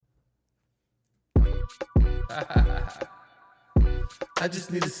I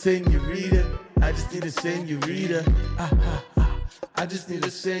just need a senorita. I just need a senorita. I just need a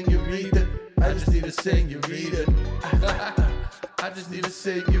senorita. I just need a senorita. I just need a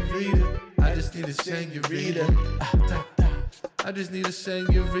senorita. I just need a senorita. I just need a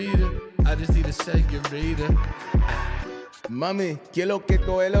senorita. I just need a senorita. Mami, quiero que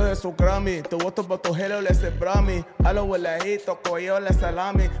coelo de su Grammy. Tu voto por tu gelo le se brami. A lo huelejito, coyo le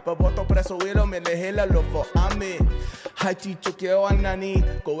salami. Pa' voto presubido, me dejé la loco a mí. Hai chicho quiero a nani.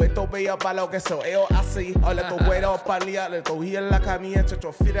 Cobeto bella para lo que soy yo así. Hola tu güero palia. Le cogí en la camilla.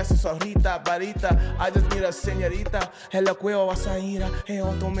 Chocho fira su zorrita, varita. I just need a señorita. Hello cueo vas a ir.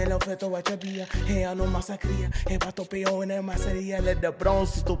 Otro me lo feto bachabía. No masacría. Vato peo en el masería. Let the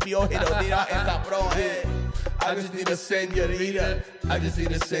bronze. Si tu pio y lo tira esta bro. I just need a senorita. I just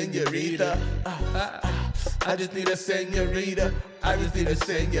need a senorita. I just need a senorita. I just need a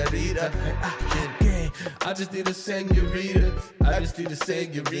senorita. I just need a senorita. I just need a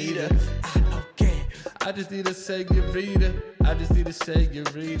senorita. Okay. I just need a senorita. I just need a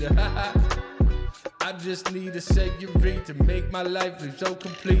senorita. I just need a senorita to make my life so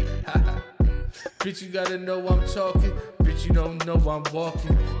complete. Bitch, you gotta know I'm talking. Bitch, you don't know I'm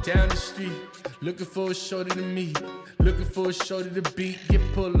walking down the street, looking for a shorty to meet, looking for a shorty to beat. Get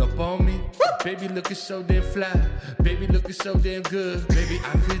pull up on me, baby, looking so damn fly, baby, looking so damn good. Baby,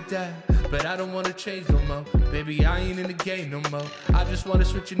 I could die, but I don't wanna change no more. Baby, I ain't in the game no more. I just wanna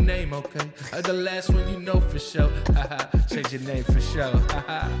switch your name, okay? The last one you know for sure. Change your name for sure.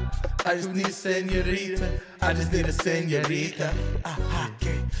 I just need a senorita. I just need a senorita.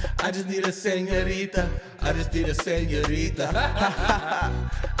 I just need a senorita. I just need a senorita.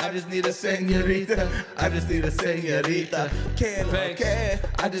 I just need a senorita. I just need a senorita.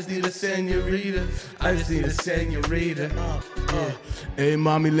 I just need a senorita. I just need a senorita. Hey,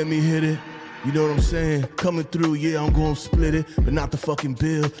 mommy, let me hit it. You know what I'm saying? Coming through, yeah, I'm gonna split it, but not the fucking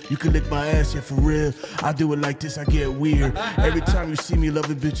bill. You can lick my ass, yeah, for real. I do it like this, I get weird. Every time you see me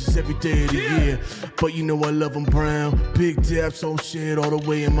loving bitches every day of the year. But you know I love them brown. Big depths, oh shit, all the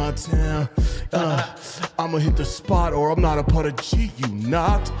way in my town. I'ma hit the spot or I'm not a part of G, you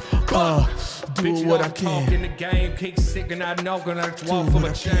not. Doing what I can. Talk in the game, kick sick and I know gonna walk for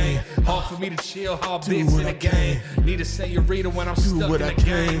a chain. Hard for me to chill, hard bits in the game. Need a senorita when I'm stuck in the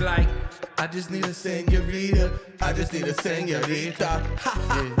game. Like, I just need a senorita. I just need a senorita.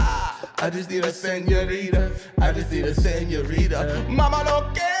 I just need a senorita. I just need a senorita. Mama no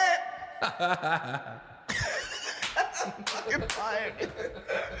que. I'm fucking fired.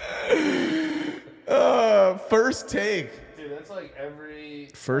 First take. Dude, that's like every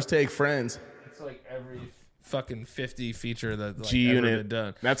First take friends. It's like every fucking 50 feature that like, G ever Unit been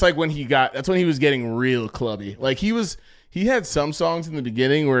done. That's like when he was getting real clubby. Like he had some songs in the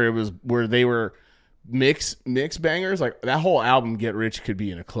beginning where they were mix bangers. Like that whole album Get Rich could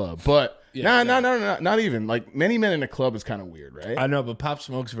be in a club. But not even. Like Many Men in a Club is kind of weird, right? I know, but Pop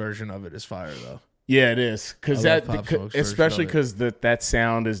Smoke's version of it is fire though. Yeah, it is. Cuz especially cuz that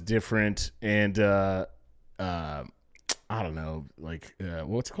sound is different and I don't know, like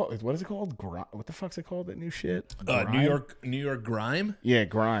what's it called? What is it called? What the fuck's it called? That new shit? New York grime. Yeah,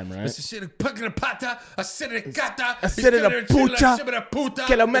 grime, right? Che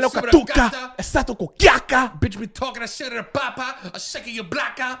lo meno catuca, è stato cucchiacca. Bitch be talking a shit to the papa, a shaking your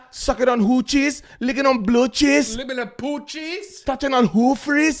blacka, sucking on hoochies, licking on blue cheese, living in poochies, touching on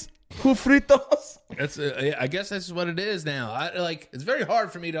hoofries, hoofritos. That's I guess that's what it is now. It's very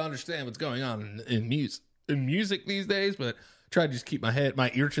hard for me to understand what's going on in music these days, but try to just keep my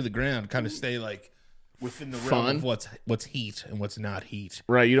ear to the ground, kind of stay like within the realm of what's heat and what's not heat.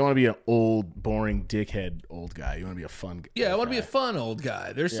 Right, you don't want to be an old, boring, dickhead old guy. You want to be a fun guy. Yeah, I want to be a fun old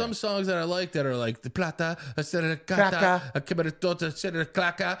guy. There's some songs that I like that are like the plata, I said it gata, I keep it tota, I said it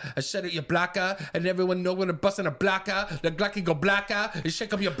clacka, I said it your blacka, and everyone know when they're busting a blacka, the glacky go blacka, you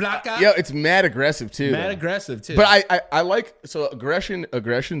shake up your blacka. Yeah, it's mad aggressive too. But I like, so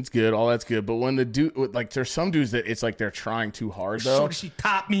aggression's good, all that's good. But when the dude, like, there's some dudes that it's like they're trying too hard though. She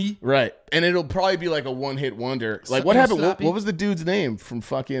topped me. Right. And it'll probably be like a one-hit wonder. Like, what happened? What was the dude's name from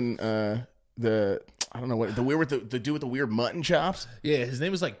fucking I don't know what the dude with the weird mutton chops? Yeah, his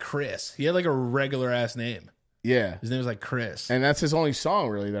name was like Chris. He had like a regular ass name. Yeah, his name was like Chris, and that's his only song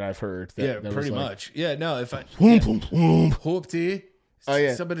really that I've heard. That pretty much. Yeah, no, if I hoopty. Oh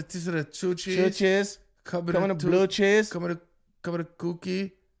yeah, somebody to the chuches, coming to blue cheese, coming to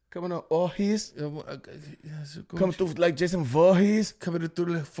cookie. Coming to Orhis. Coming to like Jason Voorhees. Coming to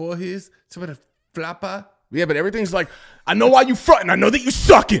the Voorhees. Some of the flapper. Yeah, but everything's like, I know why you fronting. I know that you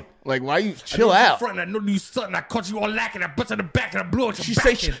sucking. Like, why you chill out? I know you sucking. I caught you all lacking. I bust in the back and I blew out your She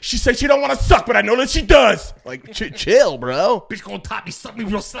back. say she don't want to suck, but I know that she does. Like, chill, bro. Bitch gonna top me, suck me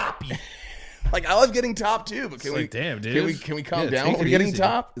real sloppy. Like, I was getting top too, but can we? Damn, dude. Can we calm down take when we're it getting easy.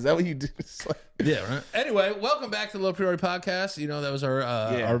 top? Is that what you do? Yeah, right. Anyway, welcome back to the Low Priority Podcast. You know, that was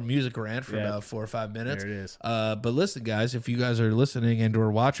our music rant for about 4 or 5 minutes. There it is. But listen, guys, if you guys are listening and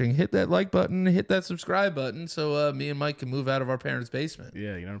or watching, hit that like button, hit that subscribe button, so me and Mike can move out of our parents' basement.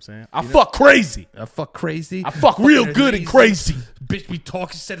 Yeah, you know what I'm saying? I fuck crazy. I fuck crazy. I fuck real good and crazy. Bitch be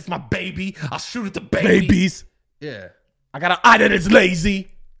talking, said it's my baby. I'll shoot at the baby. Babies. Yeah. I got an eye that is lazy.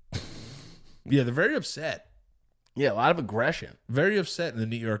 Yeah, they're very upset. Yeah, a lot of aggression. Very upset in the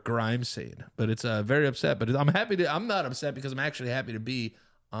New York grime scene. But it's very upset. But I'm not upset because I'm actually happy to be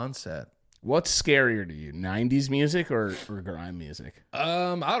on set. What's scarier to you, 90s music or grime music?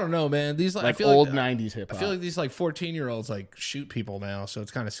 I don't know, man. These I Like feel old like, 90s hip hop. I feel like these like 14-year-olds like shoot people now, so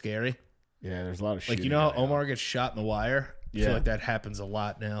it's kind of scary. Yeah, there's a lot of shit. Like, you know how Omar gets shot in The Wire? I Yeah. feel like that happens a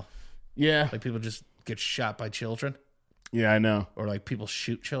lot now. Yeah. Like people just get shot by children, Yeah, I know. or like people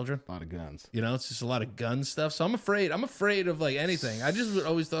shoot children. A lot of guns. You know, it's just a lot of gun stuff. So I'm afraid of like anything. I just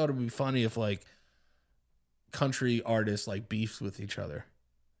always thought it would be funny if like country artists like beefs with each other.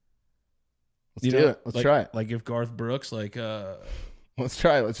 Let's do it. Let's try it. Like if Garth Brooks like Let's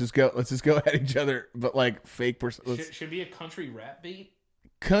try it. Let's just go at each other, but like fake person. should be a country rap beat.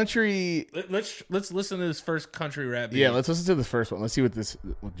 Country. Let's listen to this first country rap beat. Yeah, let's listen to this first one. Let's see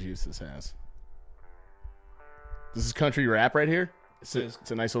what juice this has. This is country rap right here. It's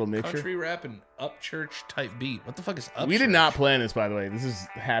a nice little mixture. Country rap and Upchurch type beat. What the fuck is Upchurch? We did not plan this, by the way. This is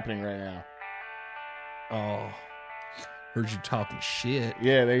happening right now. Oh, heard you talking shit.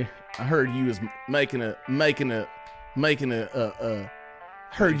 Yeah, I heard you was making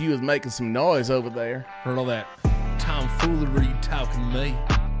some noise over there. Heard all that tomfoolery you talking to me.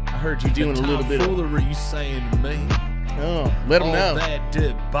 I heard you doing a little bit of tomfoolery you saying to me. Oh, let them All know. that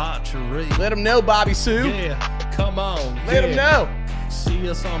debauchery. Let them know, Bobby Sue. Yeah, come on. Let them know. See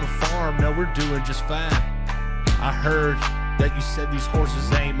us on the farm. No, we're doing just fine. I heard that you said these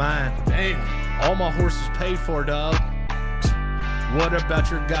horses ain't mine. Damn. All my horses paid for, dog. What about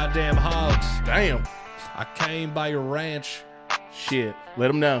your goddamn hogs? Damn. I came by your ranch. Shit. Let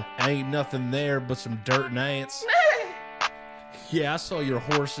them know. Ain't nothing there but some dirt and ants. Yeah, I saw your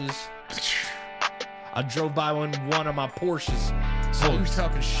horses. I drove by one of my Porsches. So you're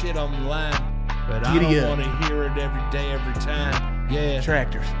talking shit on the line. But I Giddy don't up. want to hear it every day, every time. Yeah.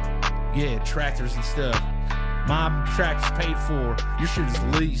 Tractors. Yeah, tractors and stuff. My tractor's paid for. Your shit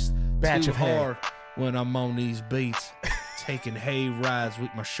is leased. Batch Too of hay. hard when I'm on these beats. Taking hay rides with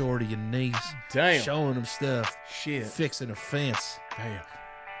my shorty and niece. Damn. Showing them stuff. Shit. Fixing a fence. Damn.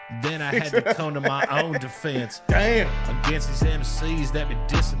 Then I had to come to my own defense. Damn. Against these MCs that be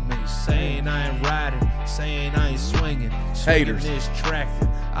dissing me. Saying I ain't riding. Saying I ain't swinging. Haters. This tractor.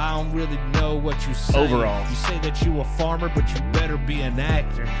 I don't really know what you say. Overalls. You say that you a farmer, but you better be an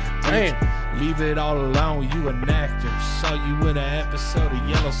actor. Damn. Bitch, leave it all alone. You an actor. Saw you in an episode of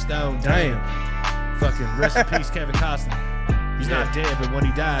Yellowstone. Damn. Fucking rest in peace, Kevin Costner. He's not dead, but when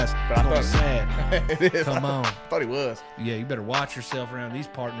he dies, But it's I gonna be thought- sad. It is. Come on. I thought he was. Yeah, you better watch yourself around these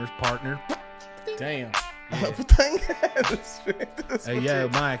partners, partner. Damn. Hey, yo,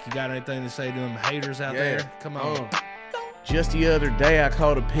 Mike, you got anything to say to them haters out there? Come on. Just the other day, I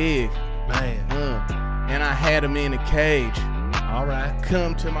caught a pig, Man. and I had him in a cage. All right.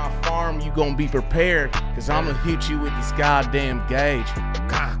 Come to my farm, you gonna be prepared, cause I'm gonna hit you with this goddamn gauge.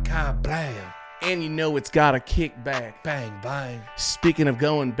 God, blam. And you know it's got a kickback. Bang, bang. Speaking of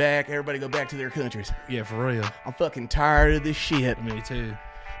going back, everybody go back to their countries. Yeah, for real. I'm fucking tired of this shit. Me too.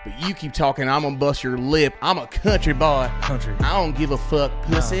 But you keep talking, I'm gonna bust your lip. I'm a country boy. Country. I don't give a fuck,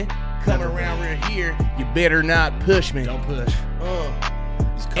 pussy. Come around right here, you better not push me. Don't push.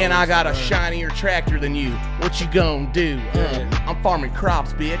 And I got a shinier tractor than you. What you gonna do? Yeah. I'm farming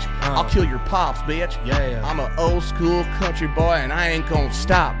crops, bitch. I'll kill your pops, bitch. Yeah. I'm an old school country boy, and I ain't gonna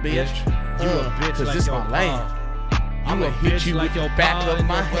stop, bitch. You a bitch Cause like this your my pa. land. I'm You a gonna hit bitch you like with your the back pa of and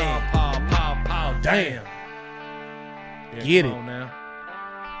my your hand. Pow. Damn. Yeah, Get come it. on now.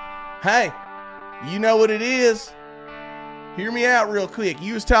 Hey, you know what it is? Hear me out real quick.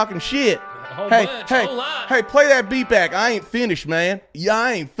 You was talking shit. Whole Hey, bunch, hey, whole lot. hey, play that beat back. I ain't finished, man. Yeah,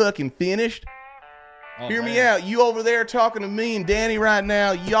 I ain't fucking finished. Oh, Hear me man. out. You over there talking to me and Danny right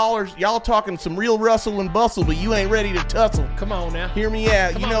now. Y'all talking some real rustle and bustle, but you ain't ready to tussle. Come on now. Hear me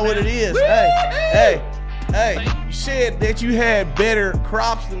out. Come You on, know what man. it is. Woo! Hey. You said that you had better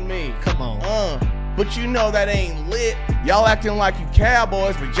crops than me. Come on. but you know that ain't lit. Y'all acting like you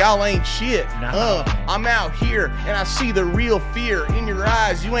cowboys, but y'all ain't shit. I'm out here and I see the real fear in your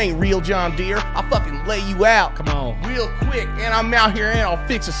eyes. You ain't real John Deere. I'll fucking lay you out. Come on. Real quick, and I'm out here and I'll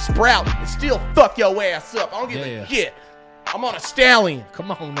fix a sprout and still fuck your ass up. I don't give a shit. I'm on a stallion. Come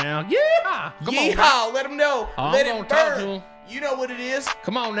on now. Yeah. Come on. Yeehaw. Let him know. Let it talk to burn. him. You know what it is.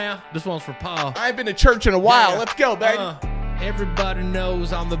 Come on now. This one's for Paul. I ain't been to church in a while. Let's go, baby. Everybody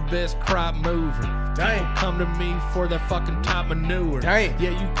knows I'm the best crop mover. Damn. Come to me for that fucking top manure. Damn. Yeah,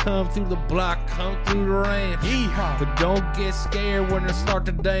 you come through the block, come through the ranch. Yeehaw. But don't get scared when I start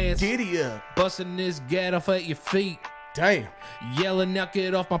to dance. Giddy up. Busting this gat off at your feet. Damn. Yelling out,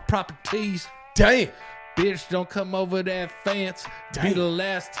 get off my properties. Damn. Bitch, don't come over that fence. Damn. Be the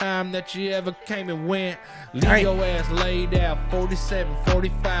last time that you ever came and went. Leave Damn. your ass laid out. 47,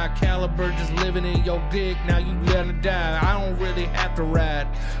 45 caliber just living in your dick. Now you gonna die. I don't really have to ride,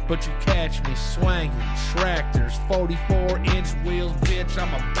 but you catch me swinging tractors, 44-inch wheels. Bitch,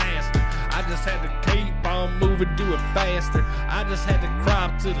 I'm a bastard. I just had to keep on moving, do it faster. I just had to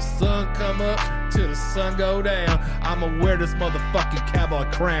crop till the sun come up, till the sun go down. I'ma wear this motherfucking cowboy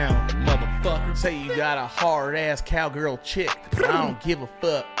crown, motherfucker. Say you got a hard-ass cowgirl chick. I don't give a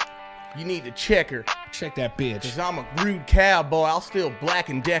fuck. You need to check her. Check that bitch. Cause I'm a rude cowboy. I'll still Black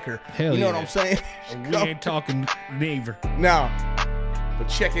and Decker. Hell you know yeah. what I'm saying? We ain't talking neither. No. But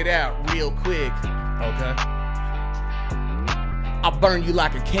check it out real quick. Okay. I'll burn you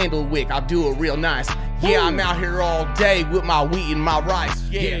like a candle wick. I'll do it real nice. Yeah, I'm out here all day with my wheat and my rice.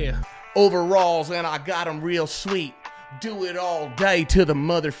 Yeah. Overalls and I got them real sweet. Do it all day to the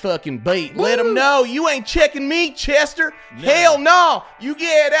motherfucking beat. Let them know you ain't checking me, Chester. No. Hell no. You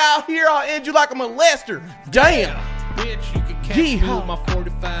get out here, I'll end you like a molester. Damn. Bitch, you can catch me with my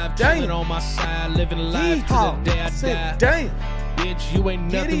 45, chilling on my side, living life to the day I die. Damn. Bitch, you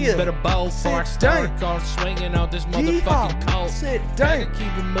ain't nothing but a ball fart. Damn. Car swinging on this motherfucking coat. Damn. Had to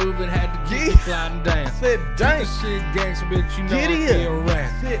keep it moving, had to keep it sliding down. Damn. This shit gangsta, bitch, you know Giddy I be up.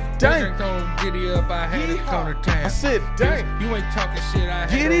 around. Damn. Don't giddy up, I had a corner town. I said, damn. Bitch, you ain't talking shit, I had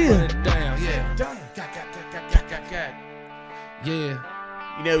Giddy to run up. it down. Yeah. Damn. Yeah.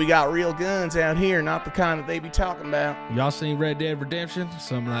 You know, we got real guns out here, not the kind that they be talking about. Y'all seen Red Dead Redemption?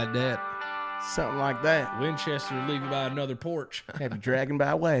 Something like that. Something like that. Winchester leave you by another porch. Have you dragging by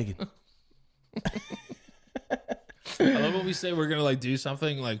a wagon. I love when we say we're gonna like do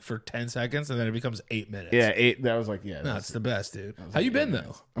something like for 10 seconds and then it becomes 8 minutes. Yeah, 8. That was like, yeah. No, it's the best, dude. How you been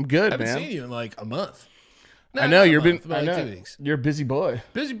though? I'm good, I haven't man. seen you in like a month. No, I know not a you're month, been. but I like know 2 weeks. you're a busy boy.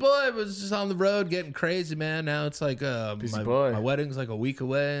 Busy boy was just on the road getting crazy, man. Now it's like Busy boy. my wedding's like a week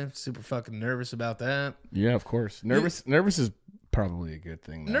away. Super fucking nervous about that. Yeah, of course. Nervous is probably a good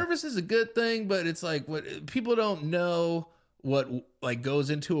thing. Though. Nervous is a good thing, but it's like what people don't know what like goes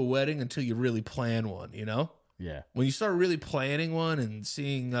into a wedding until you really plan one, you know? Yeah. When you start really planning one and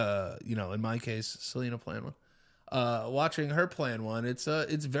seeing you know, in my case, Selena plan one. Watching her plan one, it's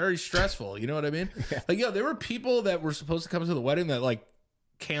very stressful. You know what I mean? Yeah. Like, there were people that were supposed to come to the wedding that like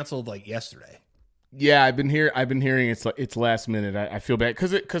canceled like yesterday. Yeah, I've been hearing it's last minute. I feel bad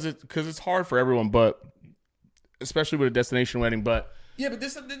because it's hard for everyone, but especially with a destination wedding. But yeah, but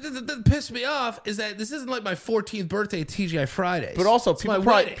this that pissed me off is that this isn't like my 14th birthday at TGI Fridays. but also It's my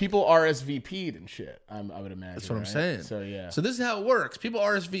people wedding. people RSVP'd and shit. I would imagine. That's what I'm right? saying. So yeah. So this is how it works. People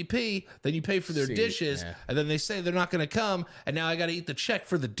RSVP, then you pay for their dishes, yeah. and then they say they're not going to come, and now I got to eat the check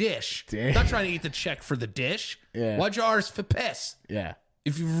for the dish. Damn. I'm not trying to eat the check for the dish. Yeah. Why'd you RSVP? Yeah.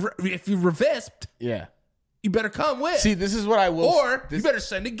 If you revisped, Yeah. you better come with. See, this is what I will. or you better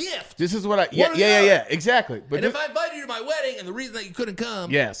send a gift. This is what I. One or the other. Yeah. Exactly. But And if I invited you to my wedding, and the reason that you couldn't come,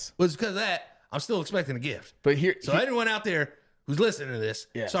 yes. was because of that, I'm still expecting a gift. But here. So anyone out there who's listening to this,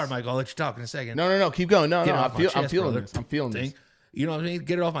 Yes. sorry, Michael, I'll let you talk in a second. No. Keep going. No. Get it I'm off my chest, feeling brother. this. I'm feeling Thing. this. You know what I mean?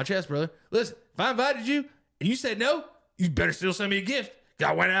 Get it off my chest, brother. Listen, if I invited you and you said no, you better still send me a gift.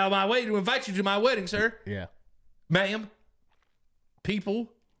 I went out of my way to invite you to my wedding, sir. Yeah. Ma'am,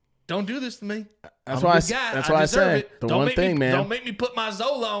 people, don't do this to me. That's I'm a why. good guy. That's why I deserve say it. the Don't one make thing, me, man. Don't make me put my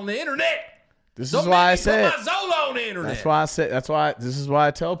Zola on the internet. This Don't is why I make me said. put my Zola on the internet. That's why I said. That's why. This is why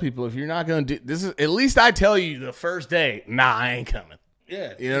I tell people if you're not going to do this is at least I tell you the first day. Nah, I ain't coming.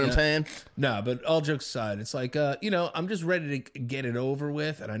 Yeah, You know what I'm saying? No, but all jokes aside, it's like, I'm just ready to get it over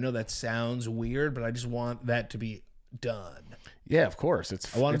with. And I know that sounds weird, but I just want that to be done. Yeah, of course.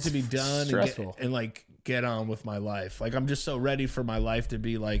 I want it to be done Stressful. and like get on with my life. Like I'm just so ready for my life to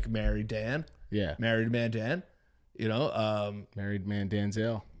be like married Dan. Yeah. Married man Dan. You know, Married man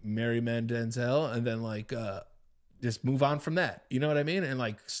Denzel. married man Denzel, and then like just move on from that. You know what I mean? And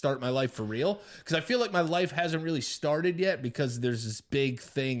like start my life for real. Because I feel like my life hasn't really started yet because there's this big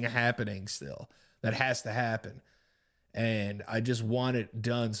thing happening still. that has to happen. And I just want it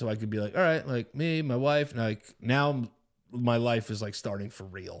done so I could be like, all right, like me, my wife, and like now my life is like starting for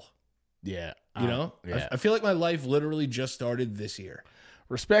real. Yeah. You know? Yeah. I feel like my life literally just started this year.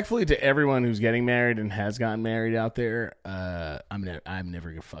 Respectfully to everyone who's getting married and has gotten married out there, I'm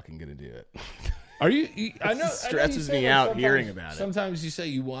never fucking gonna do it. Are you? I know. Stresses I know you say me that out hearing about it. Sometimes you say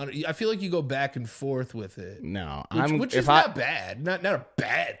you want it. I feel like you go back and forth with it. No, Which is not bad. Not a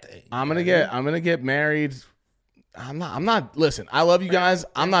bad thing. I'm gonna get married. I'm not. Listen, I love you guys.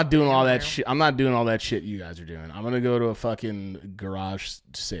 I'm not doing all that shit. I'm not doing all that shit you guys are doing. I'm gonna go to a fucking garage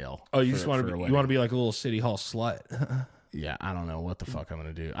sale. Oh, you just want to be like a little city hall slut. Yeah, I don't know what the fuck I'm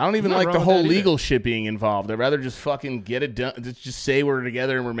gonna do. I don't even Not like wrong the with whole that legal shit being involved. I'd rather just fucking get it done. Just say we're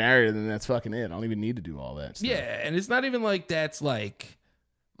together and we're married, and then that's fucking it. I don't even need to do all that stuff. Yeah, and it's not even like that's like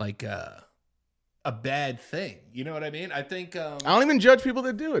a bad thing. You know what I mean? I think I don't even judge people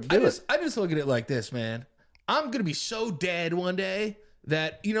that do it. I just look at it like this, man. I'm gonna be so dead one day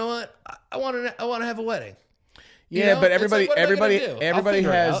that you know what? I want to have a wedding. Yeah, You know? but It's like, what am I gonna do?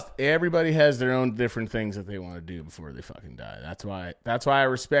 everybody has their own different things that they want to do before they fucking die. That's why I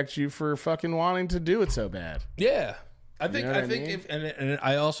respect you for fucking wanting to do it so bad. Yeah, I think know what I mean? if and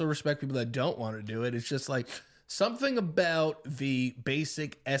I also respect people that don't want to do it. It's just like something about the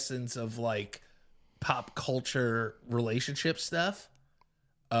basic essence of like pop culture relationship stuff.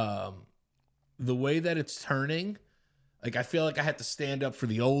 The way that it's turning, like I feel like I had to stand up for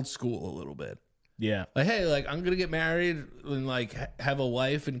the old school a little bit. Yeah. Like, hey, like I'm gonna get married and like have a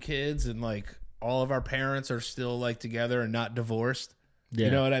wife and kids, and like all of our parents are still like together and not divorced. Yeah.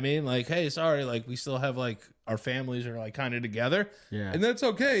 You know what I mean? Like, hey, sorry, like we still have like our families are like kind of together. Yeah. And that's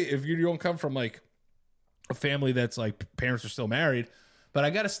okay if you don't come from like a family that's like parents are still married. But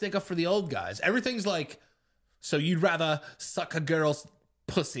I got to stick up for the old guys. Everything's like, so you'd rather suck a girl's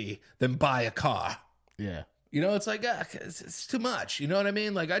pussy than buy a car. Yeah. You know, it's like it's too much. You know what I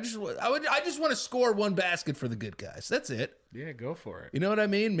mean? Like I just want to score one basket for the good guys. That's it. Yeah, go for it. You know what I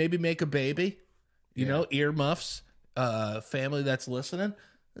mean? Maybe make a baby. You know, earmuffs. Family that's listening.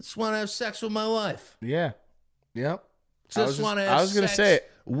 I just want to have sex with my wife. Yeah. Yep. Just want to have sex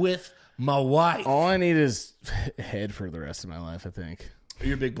with my wife. All I need is head for the rest of my life, I think. Are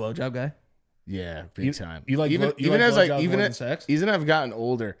you a big blowjob guy? Yeah, big time. You like even blowjobs more than sex? Even as I've gotten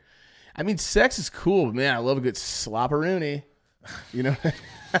older. I mean, sex is cool, but man, I love a good slopperoonie. You know?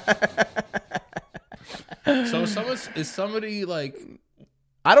 So is somebody like...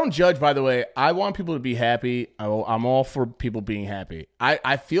 I don't judge, by the way. I want people to be happy. I'm all for people being happy.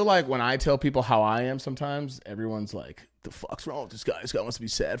 I feel like when I tell people how I am sometimes, everyone's like, the fuck's wrong with this guy? This guy wants to be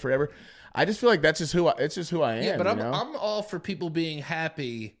sad forever. I just feel like it's just who I am. Yeah, but you know? I'm all for people being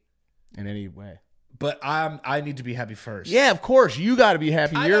happy. In any way. But I need to be happy first. Yeah, of course. You got to be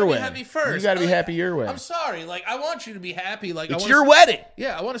happy your way. I gotta be happy first. You got to be happy your way. I'm sorry. Like, I want you to be happy. Like, it's your wedding.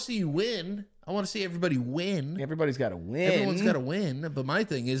 Yeah, I want to see you win. I want to see everybody win. Everybody's got to win. Everyone's got to win. But my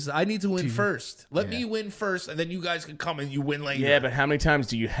thing is, I need to win first. Let me win first, and then you guys can come and you win later. Yeah, but how many times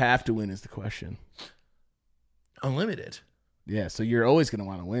do you have to win is the question. Unlimited. Yeah, so you're always going to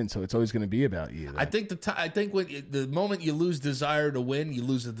want to win, so it's always going to be about you. Then. I think when the moment you lose desire to win, you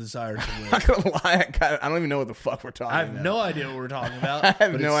lose the desire to win. I'm not going to lie. I don't even know what the fuck we're talking about. I have no idea what we're talking about. I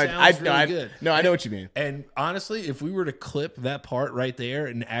have no idea. Really good. No, I know what you mean. And honestly, if we were to clip that part right there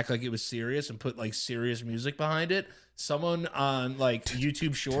and act like it was serious and put like serious music behind it, someone on like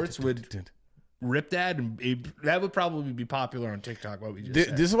YouTube Shorts would rip that, and that would probably be popular on TikTok. What we just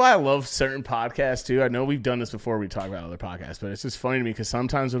said. This is why I love certain podcasts too. I know we've done this before. We talk about other podcasts, but it's just funny to me because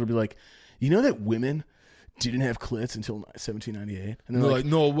sometimes it'll be like, you know that women didn't have clits until 1798, and they're like,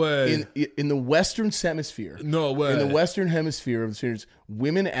 no way. In the Western Hemisphere, no way. In the Western Hemisphere of the series,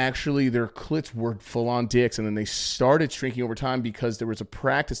 women actually their clits were full on dicks, and then they started shrinking over time because there was a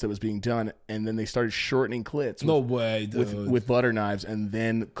practice that was being done, and then they started shortening clits. No way, dude. With butter knives, and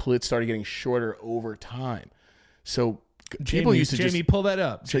then clits started getting shorter over time. So people used to Jamie, pull that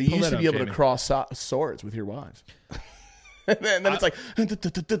up. So you used to be able to cross swords with your wives. And then it's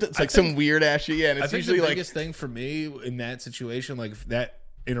like some weird ass shit. Yeah, and it's usually the like biggest thing for me in that situation, like that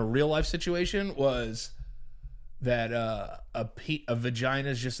in a real life situation, was that a vagina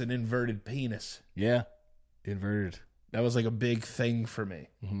is just an inverted penis. Yeah, inverted. That was like a big thing for me.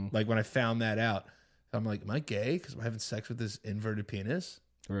 Mm-hmm. Like when I found that out, I'm like, am I gay because I'm having sex with this inverted penis?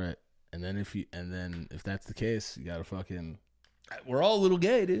 Right. And then if that's the case, you gotta fucking. We're all a little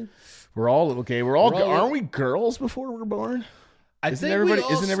gay, dude. We're all a little gay. Aren't we girls before we're born? Isn't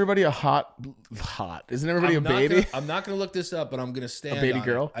everybody a hot? Isn't everybody a baby? I'm not gonna look this up, but I'm gonna stand a baby on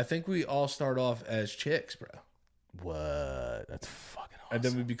girl. It. I think we all start off as chicks, bro. What? That's fucking awesome. And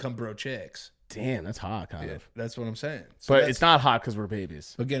then we become bro chicks. Damn, that's hot, kind Yeah, of. that's what I'm saying. So But it's not hot because we're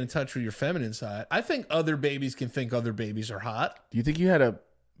babies. But get in touch with your feminine side. I think other babies can think other babies are hot. Do you think you had an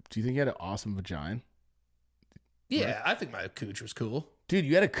awesome vagina? Yeah, I think my cooch was cool. Dude,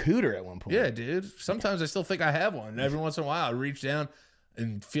 you had a cooter at one point. Yeah, dude. Sometimes I still think I have one. And every once in a while, I reach down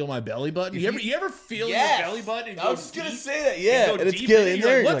and feel my belly button. You ever feel your belly button? I was just gonna say that. Yeah, and and it's deep getting in in it,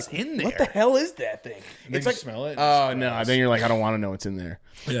 there. you're like, what's You're in there? What the hell is that thing? And It's then like you smell it. Oh no! Then you're like, I don't want to know what's in there.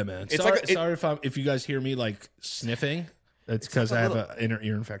 Yeah, man. It's Sorry, like sorry if you guys hear me like sniffing. It's because I have an inner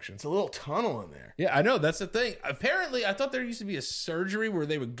ear infection. it's a little tunnel in there. Yeah, I know. That's the thing. Apparently, I thought there used to be a surgery where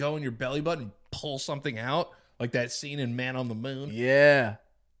they would go in your belly button and pull something out, like that scene in Man on the Moon. Yeah.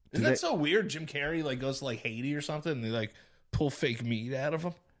 Isn't that so weird? Jim Carrey like goes to like Haiti or something, and they like pull fake meat out of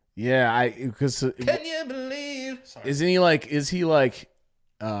him. Yeah, because Can you believe? Sorry. is he like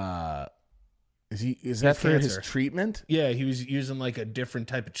is that for his cancer. treatment? Yeah, he was using like a different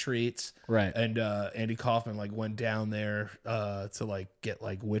type of treats. Right. And Andy Kaufman like went down there to like get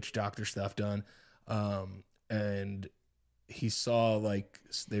like witch doctor stuff done. And he saw like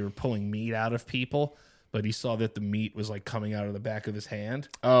they were pulling meat out of people, but he saw that the meat was like coming out of the back of his hand.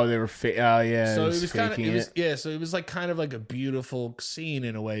 Oh, they were oh yeah. So it was kind of faking it. so it was like kind of like a beautiful scene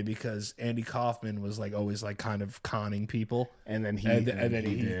in a way because Andy Kaufman was like always like kind of conning people. And then he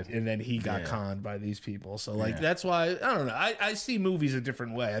then he got conned by these people. So like that's why I don't know. I see movies a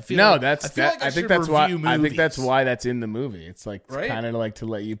different way. I feel No, like, that's I feel that. like I think should that's why. review I think that's movies. why that's in the movie. It's like Right? kind of like to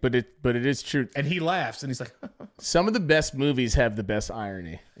let you, but it is true. And he laughs and he's like, Some of the best movies have the best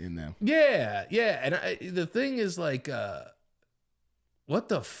irony in them. yeah. And the thing is like, what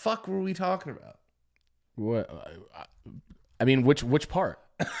the fuck were we talking about? What? I mean, which part?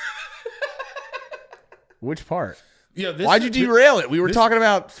 Which part? Yeah, Why'd you derail it? We were talking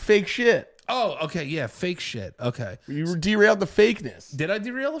about fake shit. Oh, okay, yeah, fake shit. Okay, You derailed the fakeness. did I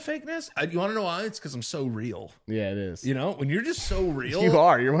derail the fakeness? You want to know why? It's because I'm so real. Yeah, it is. You know, when you're just so real, You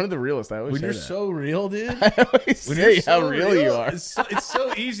are. You're one of the realest. I always when say you're that. so real, dude. I always When say you're how so real you are. It's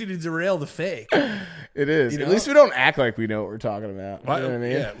so easy to derail the fake. It is. You At know? least we don't act like we know what we're talking about. You know what I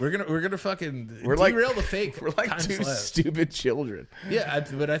mean? Yeah, we're gonna fucking We're like- derail the fake. We're like times two less. stupid children. Yeah,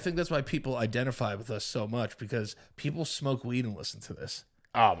 but I think that's why people identify with us so much because people smoke weed and listen to this.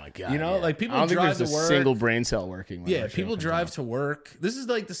 Oh my god! You know, yeah. like, people I don't drive think there's to a work. single brain cell working. when Yeah, our show people comes drive out. to work. This is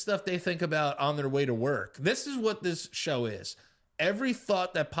like the stuff they think about on their way to work. This is what this show is. Every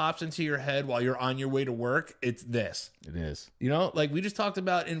thought that pops into your head while you're on your way to work, it's this. It is. You know, like we just talked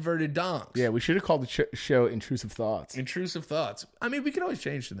about inverted donks. Yeah, we should have called the show "Intrusive Thoughts." Intrusive thoughts. I mean, we could always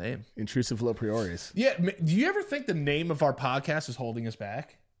change the name. Intrusive low priorities. Yeah. Do you ever think the name of our podcast is holding us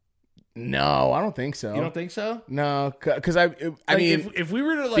back? No, I don't think so. You don't think so? No, because I Like, mean, if we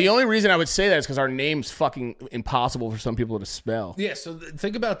were to like, the only reason I would say that is because our name's fucking impossible for some people to spell. yeah. So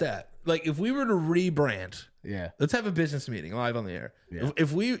think about that. Like, if we were to rebrand, Yeah. let's have a business meeting live on the air. Yeah.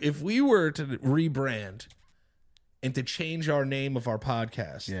 If we were to rebrand and to change our name of our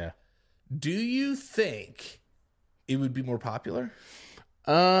podcast, Yeah. do you think it would be more popular?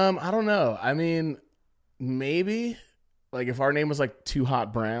 I don't know. I mean, maybe like if our name was like Two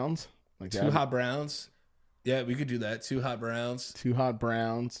Hot Browns, like Two Hot Browns. Yeah, we could do that. Two Hot Browns, Two Hot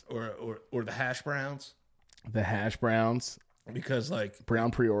Browns, or the Hash Browns, the Hash Browns, because like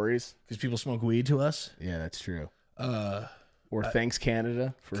Brown Priories. because people smoke weed to us. Yeah, that's true. Uh, Or Thanks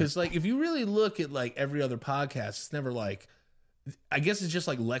Canada for Because like if you really look at like every other podcast, it's never like. I guess it's just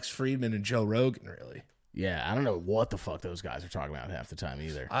like Lex Friedman and Joe Rogan, really. yeah. I don't know what the fuck those guys are talking about half the time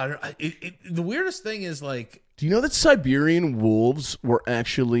either. The weirdest thing is like Do you know that Siberian wolves were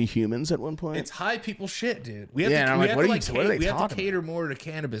actually humans at one point? it's high people shit, dude. We have Yeah, and to, I'm we like, have what to are like you- what are they we have to talking cater more to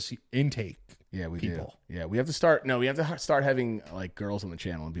cannabis intake. Yeah, we people. do. Yeah, we have to start. No, we have to start having like girls on the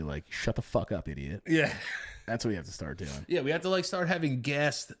channel and be like, "Shut the fuck up, idiot." Yeah, That's what we have to start doing. yeah. We have to like start having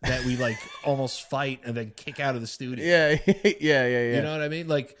guests that we like almost fight and then kick out of the studio. Yeah, yeah. You know what I mean?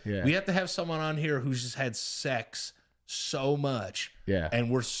 Like Yeah. we have to have someone on here who's just had sex so much, Yeah. and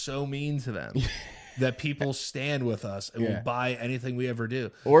we're so mean to them. That people stand with us and Yeah. will buy anything we ever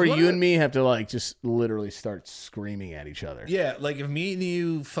do. Or What you are- and me have to like just literally start screaming at each other. Yeah, like if me and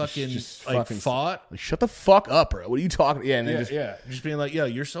you fucking Just like fucking fought. Like, shut the fuck up, bro. What are you talking? Yeah, and then Just being like, yo,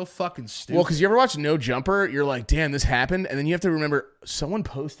 you're so fucking stupid. Well, because you ever watch No Jumper, you're like, damn, this happened, and then you have to remember someone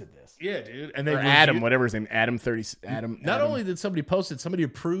posted this. yeah, dude. And they Or Adam, whatever his name, Adam. Not only did somebody post it, somebody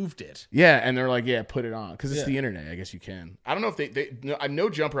approved it. Yeah, and they're like, yeah, put it on because it's Yeah. the internet. I guess you can. I don't know if no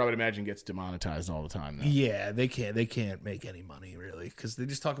Jumper. I would imagine gets demonetized all the time. Though. Yeah, they can't make any money really because they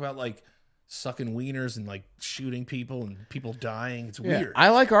just talk about like sucking wieners and like shooting people and people dying. It's Yeah, weird.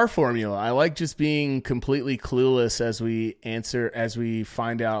 I like our formula. I like just being completely clueless as we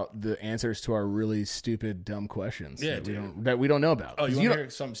find out the answers to our really stupid, dumb questions. Yeah, that we don't know about. Oh, you 'Cause want to don't- hear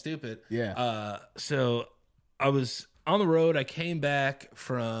something stupid? Yeah. So I was on the road. I came back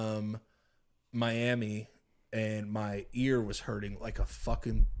from Miami, and my ear was hurting like a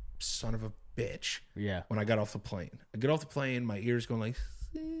fucking son of a bitch. Yeah. When I got off the plane, I get off the plane, my ear's going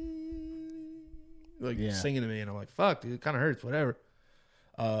like Yeah. singing to me, and I'm like, "Fuck, dude, it kind of hurts." Whatever.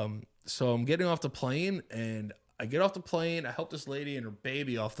 So I'm getting off the plane, and I get off the plane. I help this lady and her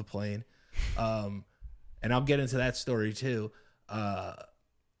baby off the plane, and I'll get into that story too.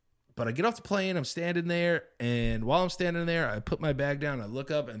 But I get off the plane, I'm standing there, and while I'm standing there, I put my bag down, I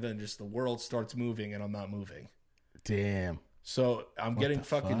look up, and then just the world starts moving, and I'm not moving. Damn. So I'm getting the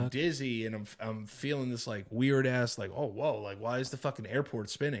fucking fuck? dizzy, and I'm feeling this like weird ass like, oh whoa, like why is the fucking airport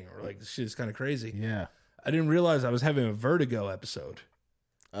spinning, or like this shit is kind of crazy. Yeah. I didn't realize I was having a vertigo episode.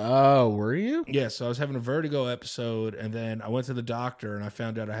 Oh, were you? Yeah, so I was having a vertigo episode, and then I went to the doctor, and I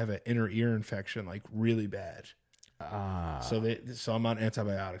found out I have an inner ear infection, like really bad. So I'm on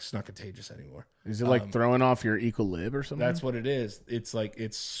antibiotics. It's not contagious anymore. Is it like throwing off your equilib or something? That's what it is. It's like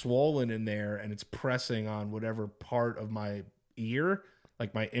it's swollen in there, and it's pressing on whatever part of my ear,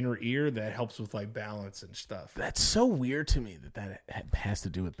 like my inner ear, that helps with like balance and stuff. That's so weird to me that has to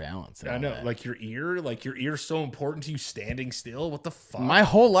do with balance. and I all know, that. like your ear's so important to you standing still. What the fuck? My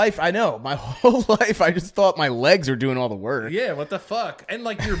whole life, I know. My whole life, I just thought my legs are doing all the work. Yeah, what the fuck? And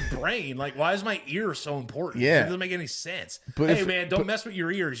like your brain, like why is my ear so important? Yeah. It doesn't make any sense. But hey if- man, don't mess with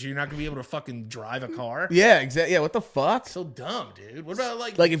your ears. You're not gonna be able to fucking drive a car. Yeah, exactly. Yeah, what the fuck? So dumb, dude. What about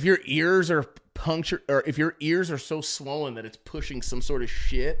like Like if your ears are punctured, or if your ears are so swollen that it's pushing some sort of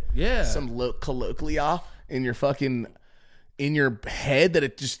shit, Yeah. some colloquia in your fucking in your head that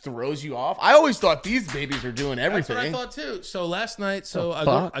it just throws you off. I always thought these babies are doing That's everything. what I thought too. So last night,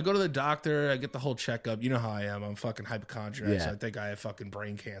 fuck? I go to the doctor, I get the whole checkup. You know how I am. I'm fucking hypochondriac. Yeah. So I think I have fucking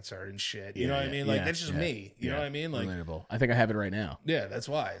brain cancer and shit. You know what I mean? Yeah, Like that's just yeah, me. You know yeah. what I mean? Like Relatable. I think I have it right now. yeah, that's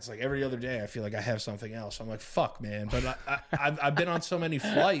why. It's like every other day I feel like I have something else. I'm like, fuck, man. But I've been on so many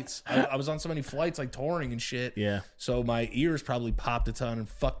flights. I was on so many flights, like touring and shit. Yeah. So my ears probably popped a ton and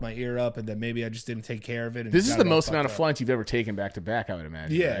fucked my ear up, and then maybe I just didn't take care of it. And This is got the it all most fucked amount of up. flights you've ever taken back to back, I would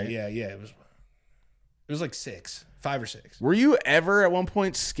imagine. Yeah, right? yeah. It was like 5 or 6. Were you ever at one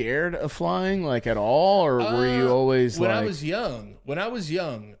point scared of flying, like at all, or were you always when like? I was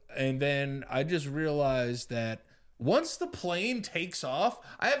young, and then I just realized that once the plane takes off,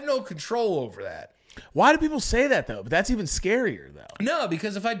 I have no control over that. Why do people say that though? But that's even scarier though. No,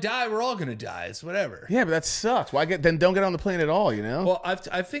 because if I die, we're all gonna die. It's whatever. Yeah, but that sucks. Why then don't get on the plane at all? You know? Well,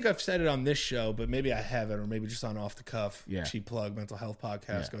 I think I've said it on this show, but maybe I haven't, or maybe just on Off the Cuff. Yeah. Cheap plug, mental health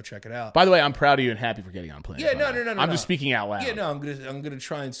podcast. Go check it out. By the way, I'm proud of you and happy for getting on planes. Yeah, by no, the way. no, no, I'm no. just speaking out loud. Yeah, no, I'm gonna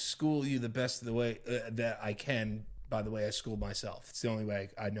try and school you the best of the way that I can. By the way, I schooled myself. It's the only way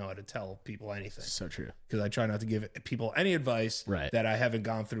I know how to tell people anything. So true. Because I try not to give people any advice Right. that I haven't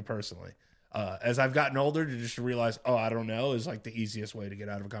gone through personally. As I've gotten older, to just realize, I don't know, is like the easiest way to get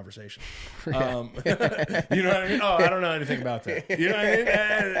out of a conversation. You know what I mean? Oh, I don't know anything about that. You know what I mean?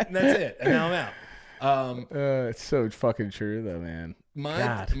 And that's it. And now I'm out. It's so fucking true though, man.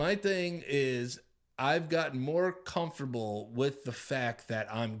 God. My thing is, I've gotten more comfortable with the fact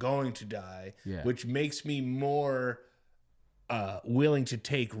that I'm going to die, Yeah. which makes me more willing to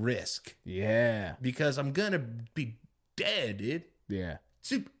take risk Yeah. because I'm gonna be dead, dude. Yeah.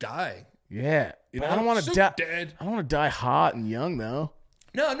 Soup dying. Yeah. You But know? I don't want to Soup die. dead. I don't want to die hot and young though.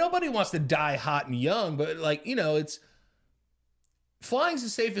 No, nobody wants to die hot and young, but like, it's flying's the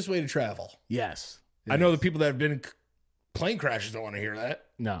safest way to travel. Yes. I know the people that have been in plane crashes don't want to hear that.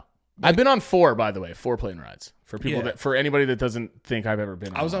 No. I've been on 4, by the way, 4 plane rides. For people Yeah. for anybody that doesn't think I've ever been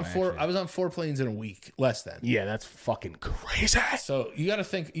on I was on one, four. actually. I was on 4 planes in a week, less than. Yeah, that's fucking crazy. So you got to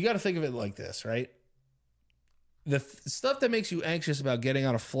think of it like this, right? The stuff that makes you anxious about getting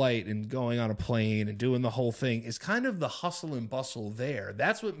on a flight and going on a plane and doing the whole thing is kind of the hustle and bustle there.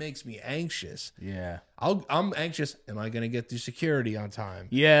 That's what makes me anxious. Yeah. I'm anxious. Am I going to get through security on time?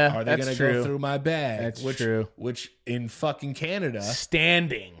 Yeah, Are they that's going to true. go through my bag? That's true. Which in fucking Canada,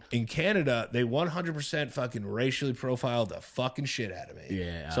 Standing. they 100% fucking racially profiled the fucking shit out of me.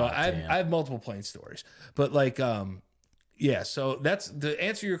 Yeah, So oh, I damn. have multiple plane stories, but like, yeah. So that's the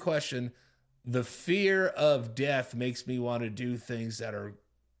answer to your question. The fear of death makes me want to do things that are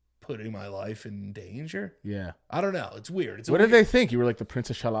putting my life in danger. Yeah. I don't know. It's weird. It's a What did weird- they think? You were like the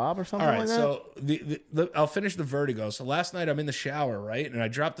Prince of Shalab or something All right, like that? so I'll finish the vertigo. So last night I'm in the shower, right? And I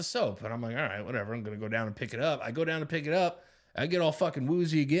dropped the soap. And I'm like, all right, whatever. I'm going to go down and pick it up. I go down to pick it up. I get all fucking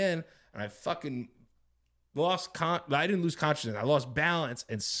woozy again. and I fucking I didn't lose consciousness. I lost balance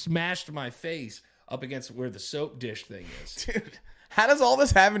and smashed my face up against where the soap dish thing is. Dude, how does all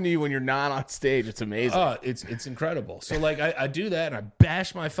this happen to you when you're not on stage? It's amazing. It's incredible. So like I do that and I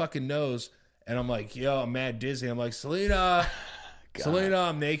bash my fucking nose and I'm like, yo, I'm mad dizzy. I'm like, Selena,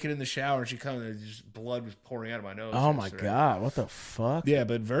 I'm naked in the shower and she comes and just blood was pouring out of my nose. Oh my God, what the fuck? Yeah,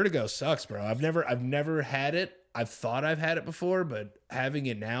 but vertigo sucks, bro. I've never had it. I've thought I've had it before, but having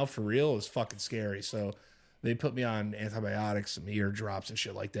it now for real is fucking scary. So they put me on antibiotics, some ear drops and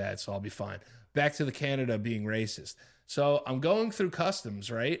shit like that, so I'll be fine. Back to the Canada being racist. So I'm going through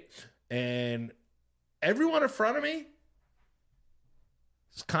customs, right? And everyone in front of me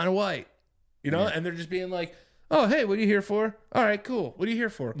is kind of white, you know? Yeah. And they're just being like, oh, hey, what are you here for? All right, cool. What are you here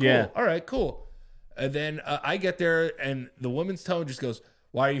for? Cool. Yeah. All right, cool. And then I get there and the woman's tone just goes,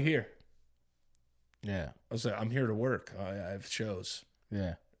 why are you here? Yeah. I was like, I'm here to work. I have shows.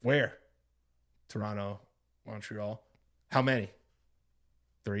 Yeah. Where? Toronto, Montreal. How many?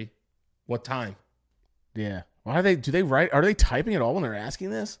 3. What time? Yeah. Why are they typing it all when they're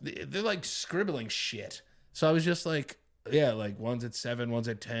asking this? They're like scribbling shit. So I was just like, yeah, like one's at 7, one's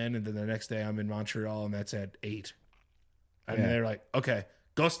at 10, and then the next day I'm in Montreal and that's at 8. And they're like, okay,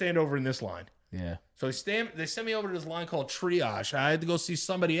 go stand over in this line. Yeah. So they sent me over to this line called triage. I had to go see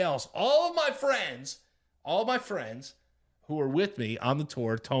somebody else. All of my friends who were with me on the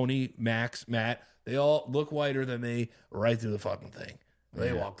tour, Tony, Max, Matt, they all look whiter than me right through the fucking thing.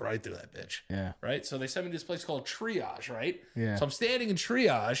 They walked right through that bitch. Yeah. Right? So they sent me to this place called triage, right? Yeah. So I'm standing in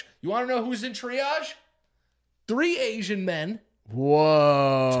triage. You want to know who's in triage? 3 Asian men.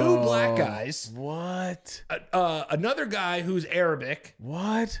 Whoa. 2 black guys. What? Another guy who's Arabic.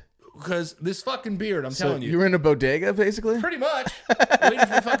 What? Because this fucking beard, I'm telling you. You were in a bodega, basically? Pretty much. Waiting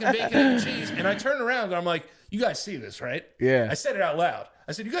for fucking bacon and cheese. And I turn around and I'm like, you guys see this, right? Yeah. I said it out loud.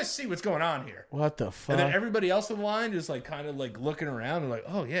 I said, you guys see what's going on here? What the fuck? And then everybody else in the line is like kind of like looking around and like,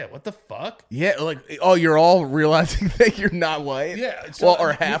 oh yeah, what the fuck? Yeah, like, oh, you're all realizing that you're not white? Yeah. So, well,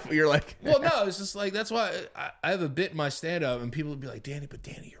 or half, you're like... Well, no, it's just like, that's why I have a bit in my stand-up and people would be like, Danny,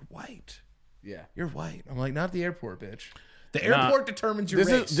 you're white. Yeah. You're white. I'm like, not at the airport, bitch. The airport determines your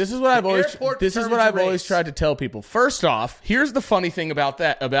race. This is what I've always tried to tell people. First off, here's the funny thing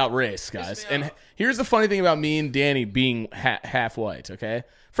about race, guys. And here's the funny thing about me and Danny being half white, okay?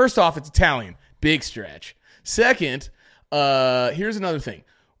 First off, it's Italian. Big stretch. Second, here's another thing.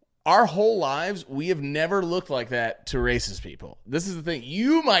 Our whole lives, we have never looked like that to racist people. This is the thing.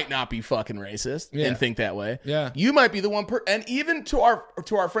 You might not be fucking racist and think that way. Yeah. You might be the one and even to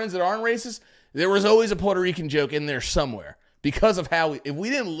our friends that aren't racist, there was always a Puerto Rican joke in there somewhere. Because of how if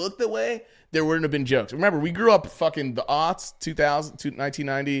we didn't look that way, there wouldn't have been jokes. Remember, we grew up fucking the aughts, 2000,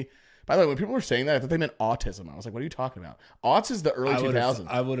 1990. By the way, when people were saying that, I thought they meant autism. I was like, what are you talking about? Aughts is the early 2000s.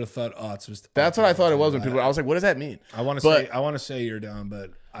 I would have thought aughts was... That's what I thought it was when people... I was like, what does that mean? I want to say you're dumb,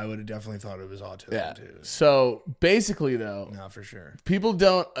 but I would have definitely thought it was autism too. So basically, though... No, for sure. People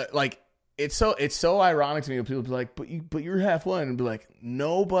don't... like, it's so ironic to me when people be like, but you're half white. And be like,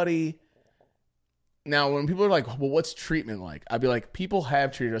 nobody... Now, when people are like, well, what's treatment like? I'd be like, people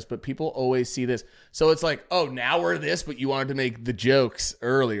have treated us, but people always see this. So it's like, oh, now we're this, but you wanted to make the jokes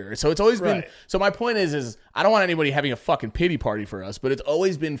earlier. So it's always been, so my point is I don't want anybody having a fucking pity party for us, but it's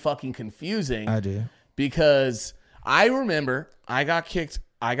always been fucking confusing. I do. Because I remember I got kicked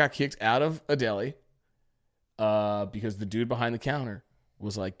out of a deli because the dude behind the counter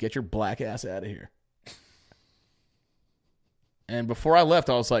was like, get your black ass out of here. And before I left,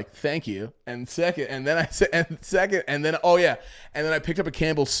 I was like, thank you. And then I picked up a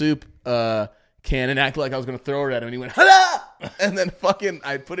Campbell's soup can and acted like I was going to throw it at him. And he went, "Hala!" And then fucking,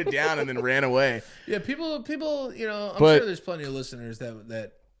 I put it down and then ran away. Yeah, people, you know, I'm sure there's plenty of listeners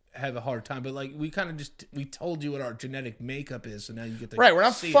that have a hard time, but like we kind of we told you what our genetic makeup is, so now you get to right. We're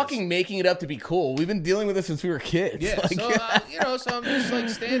not fucking making it up to be cool. We've been dealing with this since we were kids. Yeah, like, so so I'm just like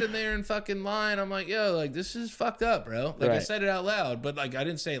standing there in fucking line. I'm like, yo, like this is fucked up, bro. Like I said it out loud, but like I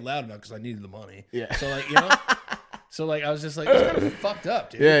didn't say it loud enough because I needed the money. Yeah. So like so like I was just like, it's kind of fucked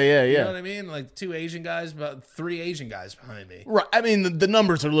up, dude. Yeah. You know what I mean? Like 2 Asian guys, about 3 Asian guys behind me. Right. I mean, the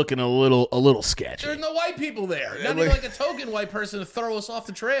numbers are looking a little sketchy. There's no white people there. Not even like a token white person to throw us off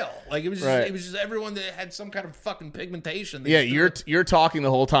the trail. Like it was just everyone that had some kind of fucking pigmentation. Yeah, you're talking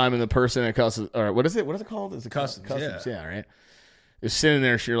the whole time, and the person at customs, or what is it? What is it called? Is it customs? Yeah, right. You're sitting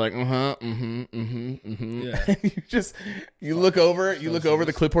there, so you're like, Yeah. you look over,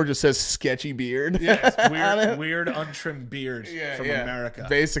 the clipboard just says sketchy beard. Yeah, it's weird untrimmed beard from America.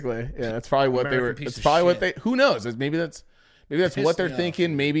 Basically, yeah, that's probably what American they were. It's probably what they. Who knows? Maybe that's what they're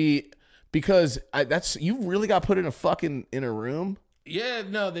thinking. Maybe because you really got put in a room Yeah,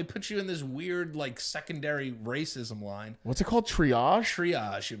 no, they put you in this weird, like, secondary racism line. What's it called? Triage?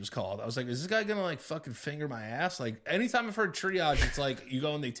 Triage, it was called. I was like, is this guy gonna, like, fucking finger my ass? Like, anytime I've heard triage, it's like, you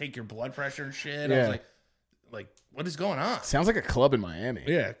go and they take your blood pressure and shit. Yeah. I was like, what is going on? Sounds like a club in Miami.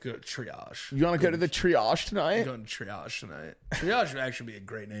 Yeah, good. Triage. You want to go to the triage I'm tonight? going to triage tonight. Triage would actually be a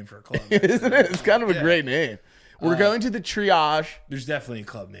great name for a club. Isn't it? It's kind of a great name. We're going to the triage. There's definitely a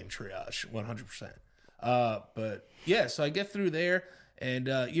club named Triage, 100%. But yeah, so I get through there, and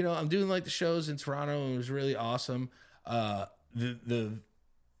you know, I'm doing like the shows in Toronto, and it was really awesome. The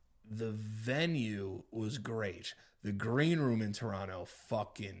venue was great. The green room in Toronto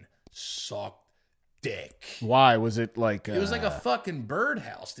fucking sucked dick. Why was it like? It was like a fucking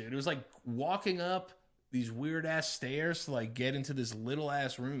birdhouse, dude. It was like walking up these weird ass stairs to like get into this little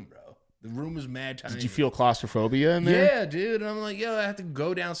ass room, bro. The room was mad tiny. Did you feel claustrophobia in there? Yeah, dude. And I'm like, yo, I have to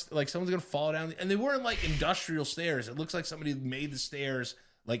go down. Like, someone's going to fall down. And they weren't like industrial stairs. It looks like somebody made the stairs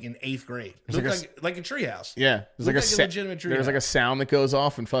like in 8th grade. It looked like a treehouse. Yeah. There's Like a legitimate treehouse. There's like a sound that goes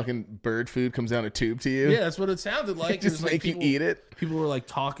off and fucking bird food comes down a tube to you. Yeah, that's what it sounded like. Just It was like make you eat it. People were like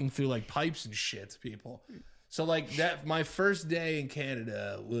talking through like pipes and shit to people. So like that, my first day in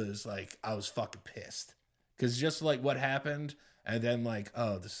Canada was like, I was fucking pissed. Because just like what happened, and then like,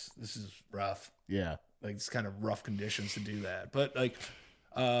 oh, this is rough. Yeah. Like it's kind of rough conditions to do that. But like,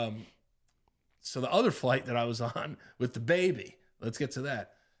 so the other flight that I was on with the baby, let's get to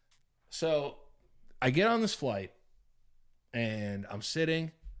that. So I get on this flight and I'm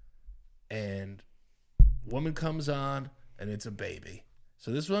sitting and woman comes on and it's a baby. So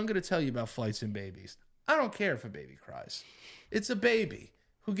this is what I'm going to tell you about flights and babies. I don't care if a baby cries. It's a baby.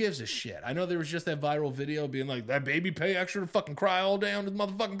 Who gives a shit? I know there was just that viral video being like, that baby pay extra to fucking cry all day on the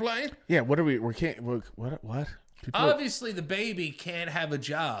motherfucking plane. Yeah. What are we can't. What? People Obviously, the baby can't have a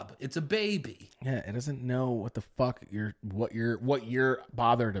job. It's a baby. Yeah. It doesn't know what the fuck what you're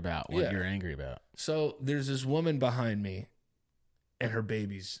bothered about, what Yeah. you're angry about. So there's this woman behind me, and her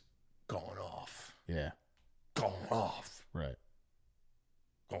baby's going off. Yeah. Going off. Right.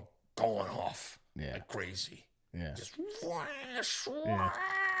 Going off. Yeah. Like crazy. Yeah. Just Yeah.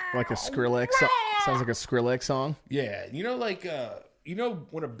 Like a Skrillex. Sounds like a Skrillex song. Yeah. You know, like, you know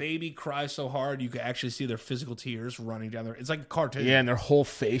when a baby cries so hard, you can actually see their physical tears running down their... It's like a cartoon. Yeah, and their whole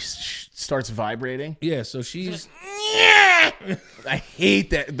face starts vibrating. Yeah, so she's... I hate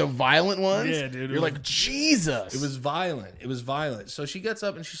that. The violent ones. Yeah, dude. You're like, Jesus. It was violent. It was violent. So she gets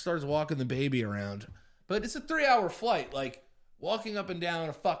up and she starts walking the baby around. But it's a 3-hour flight. Like, walking up and down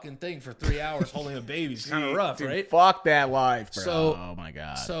a fucking thing for 3 hours holding a baby is kind of rough, Dude, right? Fuck that life, bro. So- oh my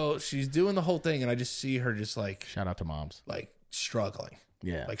God. So she's doing the whole thing, and I just see her just like Shout out to moms. struggling.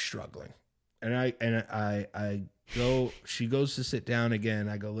 Yeah. Like struggling. And I go, she goes to sit down again.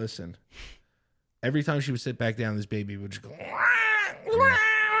 I go, listen. Every time she would sit back down, this baby would just go.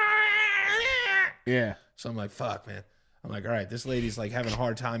 Yeah. So I'm like, fuck, man. I'm like, all right, this lady's like having a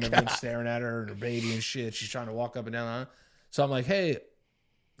hard time. Everyone's staring at her and her baby and shit. She's trying to walk up and down. So I'm like, hey,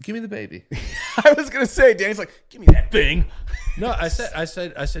 give me the baby. I was gonna say, Danny's like, give me that thing. No, I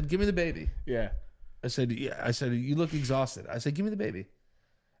said, give me the baby. Yeah. I said, you look exhausted. I said, give me the baby.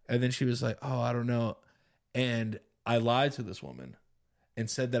 And then she was like, oh, I don't know. And I lied to this woman and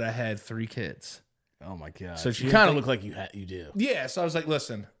said that I had 3 kids. Oh my God. So you kind of look like you do. Yeah. So I was like,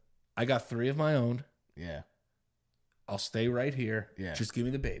 listen, I got 3 of my own. Yeah. I'll stay right here. Yeah. Just give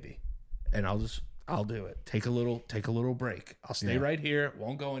me the baby. And I'll do it. Take a little break. I'll stay Yeah. right here.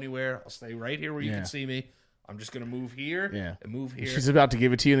 Won't go anywhere. I'll stay right here where you Yeah. can see me. I'm just going to move here and move here. She's about to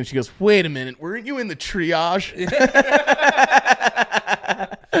give it to you, and then she goes, wait a minute, weren't you in the triage?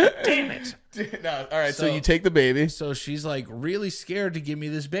 Damn it. No, all right, so you take the baby. So she's like really scared to give me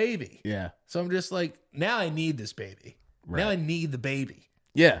this baby. Yeah. So I'm just like, now I need this baby. Right. Now I need the baby.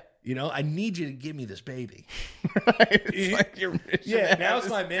 Yeah. You know, I need you to give me this baby. Right? It's like your mission. Yeah, to now have it's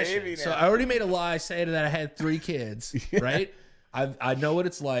my this mission. baby So now. I already made a lie saying that I had 3 kids, right? I know what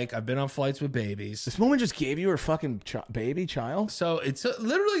it's like. I've been on flights with babies. This woman just gave you her fucking baby child? So it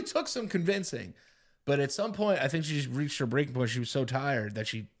literally took some convincing. But at some point, I think she just reached her breaking point. She was so tired that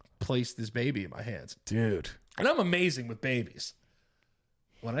she placed this baby in my hands. Dude. And I'm amazing with babies.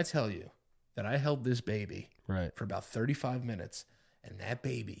 When I tell you that I held this baby Right. for about 35 minutes, and that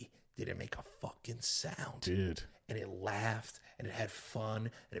baby didn't make a fucking sound. Dude. And it laughed, and it had fun,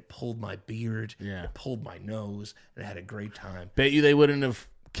 and it pulled my beard, Yeah. it pulled my nose, and it had a great time. Bet you they wouldn't have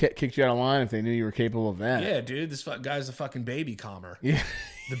kicked you out of line if they knew you were capable of that. Yeah, dude, this guy's a fucking baby calmer. Yeah.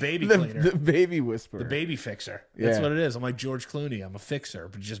 The baby cleaner. The baby whisperer. The baby fixer. That's Yeah. what it is. I'm like George Clooney. I'm a fixer,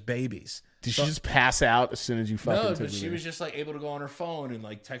 but just babies. Did she just pass out as soon as you fucking No, took but the she baby? was just like able to go on her phone and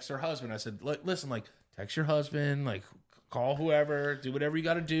like text her husband. I said, listen, like text your husband, like Call whoever, do whatever you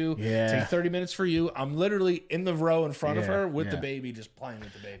got to do. Yeah. Take 30 minutes for you. I'm literally in the row in front of Yeah, her with yeah. the baby, just playing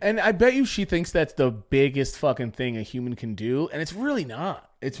with the baby. And I bet you she thinks that's the biggest fucking thing a human can do, and it's really not.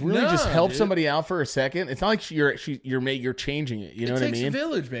 It's really just help dude. somebody out for a second. It's not like you're changing it. You know what I It takes mean? a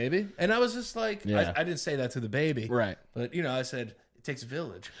village, baby. And I was just like, Yeah. I didn't say that to the baby. Right. But, I said, it takes a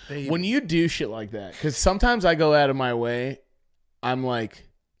village, baby. When you do shit like that, because sometimes I go out of my way, I'm like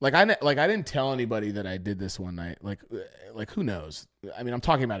I didn't tell anybody that I did this one night. Like who knows? I mean, I'm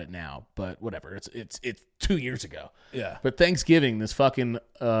talking about it now, but whatever. It's 2 years ago. Yeah. But Thanksgiving, this fucking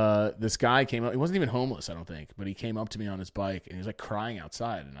this guy came up. He wasn't even homeless, I don't think, but he came up to me on his bike and he was like crying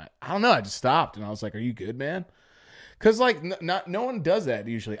outside, and I don't know. I just stopped and I was like, "Are you good, man?" Because like no one does that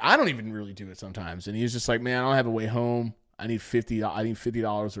usually. I don't even really do it sometimes. And he was just like, "Man, I don't have a way home. I need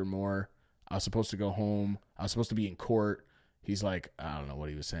 $50 or more. I was supposed to go home. I was supposed to be in court." He's like, I don't know what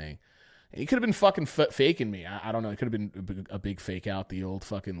he was saying. He could have been fucking faking me. I don't know. It could have been a big fake out, the old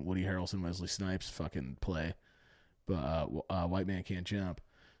fucking Woody Harrelson, Wesley Snipes fucking play. But White Man Can't Jump.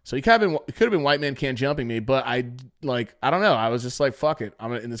 So he could have been White Man Can't Jumping me, but I don't know. I was just like, fuck it.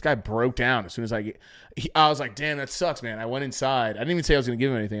 And this guy broke down as soon as I was like, damn, that sucks, man. I went inside. I didn't even say I was going to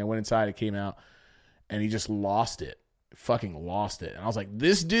give him anything. I went inside. It came out, and he just lost it. Fucking lost it. And I was like,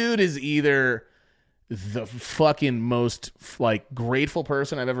 this dude is either the fucking most like grateful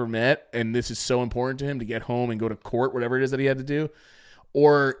person I've ever met, and this is so important to him to get home and go to court, whatever it is that he had to do,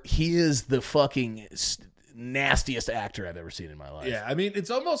 or he is the fucking nastiest actor I've ever seen in my life. Yeah, I mean, it's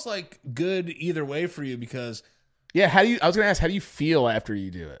almost like good either way for you because yeah. I was gonna ask, how do you feel after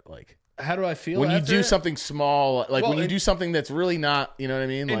you do it? Like, how do I feel when you after do it? something small, like Well, when you do something that's really not, you know what I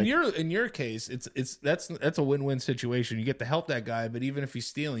mean? Like, In your case, that's a win-win situation. You get to help that guy, but even if he's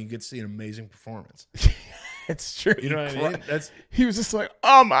stealing, you get to see an amazing performance. it's true. You know what I mean? He was just like,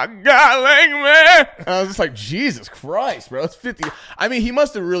 oh my God, like, man. I was just like, Jesus Christ, bro. It's 50. I mean, he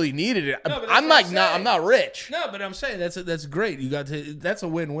must have really needed it. No, but that's I'm what like, I'm not, saying. I'm not rich. No, but I'm saying that's great. That's a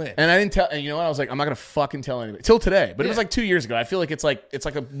win-win. And I didn't tell, and you know what? I was like, I'm not going to fucking tell anybody. Till today. But it was Yeah. like 2 years ago. I feel like it's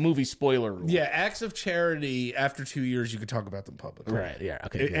like a movie spoiler rule. Yeah, acts of charity after 2 years, you could talk about them publicly. Right, yeah.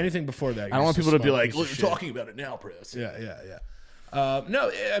 Okay. good. Anything before that, I don't want people to be like, look, look, you're talking about it now, Chris. Yeah.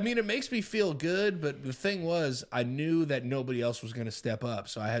 No, I mean, it makes me feel good, but the thing was, I knew that nobody else was going to step up,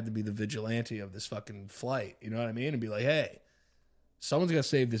 so I had to be the vigilante of this fucking flight. You know what I mean? And be like, hey, someone's got to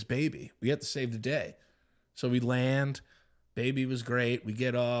save this baby. We have to save the day. So we land. Baby was great. We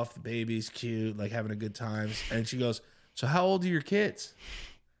get off. The baby's cute, like having a good time. And she goes, so how old are your kids?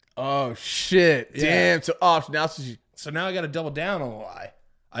 Oh, shit. Yeah. Damn. So now I got to double down on a lie.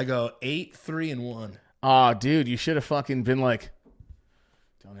 I go 8, 3, and 1. Oh, dude, you should have fucking been like,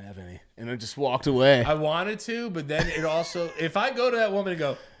 don't have any. And then just walked away. I wanted to, but then it also, if I go to that woman and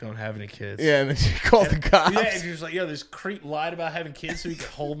go, don't have any kids. Yeah, and then she called the cops. Yeah, and she was like, yo, this creep lied about having kids so he could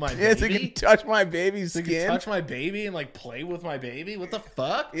hold my Yeah, so baby. you can touch my baby's So he skin. could touch my baby and like play with my baby. What the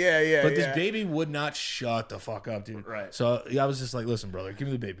fuck? Yeah. But this baby would not shut the fuck up, dude. Right. So I was just like, listen, brother, give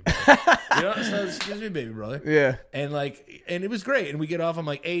me the baby, brother. You know, so just give me the baby, brother. Yeah. And and it was great. And we get off. I'm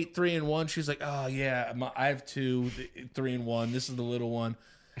like 8, 3, and 1. She's like, oh yeah, I have 2, 3, and 1. This is the little one.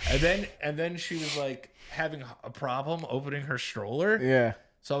 And then she was like having a problem opening her stroller. Yeah.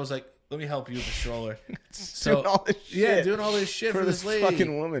 So I was like, let me help you with the stroller. Doing all this shit. Yeah, doing all this shit for this lady.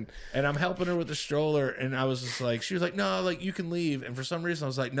 fucking woman. And I'm helping her with the stroller, and I was just like, she was like, no, like you can leave. And for some reason, I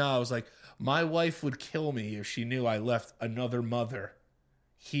was like, no, I was like, my wife would kill me if she knew I left another mother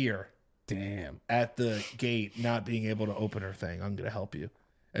here Damn. at the gate, not being able to open her thing. I'm gonna help you.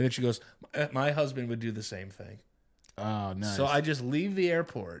 And then she goes, my husband would do the same thing. Oh, nice. So I just leave the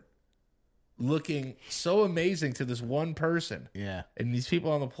airport looking so amazing to this one person. Yeah. And these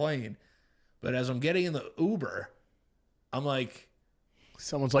people on the plane. But as I'm getting in the Uber, I'm like,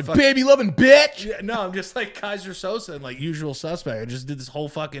 Someone's like, baby loving bitch. yeah, no, I'm just like Kaiser Sosa and like Usual Suspect. I just did this whole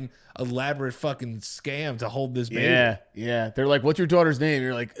fucking elaborate fucking scam to hold this baby. Yeah. Yeah. They're like, what's your daughter's name?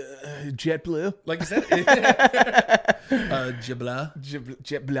 You're like, JetBlue. Like, is that Jebla?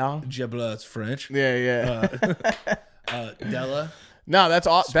 JetBlue. Jebla, it's French. Yeah. Della. No, that's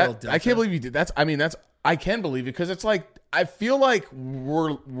all. Spelled I can't believe you did. I can believe it because it's like, I feel like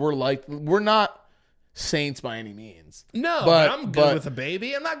we're not saints by any means. No, But- but I'm good but- with a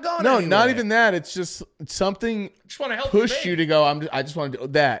baby. I'm not going No, anywhere. not even that. It's just something Just want to help pushed the you baby. to go. I just want to do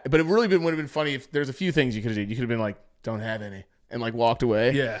that. But it really would have been funny if there's a few things you could have done. You could have been like, don't have any, and like walked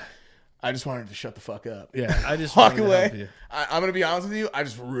away. Yeah. I just wanted to shut the fuck up. Yeah. I just Walk wanted to help away. you. I'm gonna be honest with you. I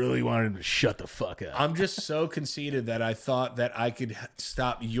just really wanted him to shut the fuck up. I'm just so conceited that I thought that I could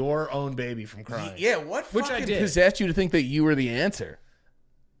stop your own baby from crying. Yeah, what Which I fucking did. possessed you to think that you were the answer?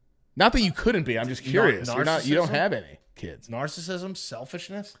 Not that you couldn't be. I'm just curious. You don't have any kids. Narcissism,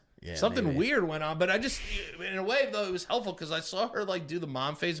 selfishness. Yeah, something maybe. weird went on, but I just, in a way, though, it was helpful because I saw her like do the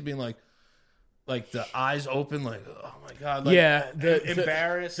mom face and being like the eyes open, like, oh my god, like,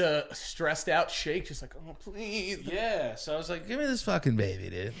 embarrassed, the stressed out shake, just like, oh please, yeah. So I was like, give me this fucking baby,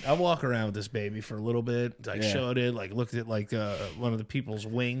 dude. I'll walk around with this baby for a little bit. Like, showed it, like, looked at like one of the people's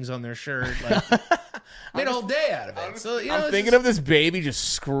wings on their shirt, like, made a whole day out of it. So I'm thinking of this baby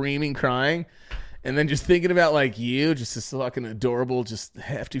just screaming, crying. And then just thinking about like you, just this fucking adorable, just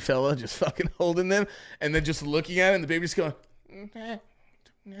hefty fella, just fucking holding them, and then just looking at it, and the baby just going, you know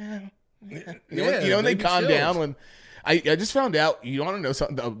when they calm down. When I just found out, you want to know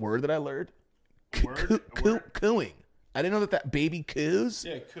something? The word that I learned, cooing. I didn't know that baby coos.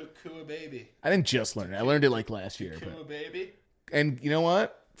 Yeah, coo a baby. I didn't just learn it. I learned it like last year. Coo a baby. And you know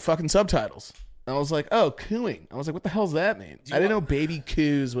what? Fucking subtitles. I was like, oh, cooing. I was like, what the hell does that mean? I didn't know baby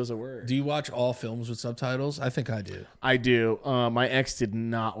coos was a word. Do you watch all films with subtitles? I think I do. I do. My ex did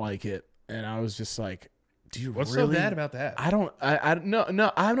not like it. And I was just like, do you What's really? so bad about that? I don't know. I don't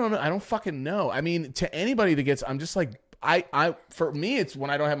know. I don't fucking know. I mean, to anybody that gets, I'm just like, for me, it's when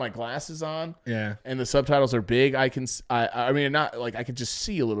I don't have my glasses on. Yeah. And the subtitles are big. I mean, not like I could just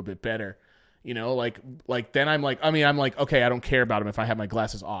see a little bit better. You know, like then I'm like, okay, I don't care about them if I have my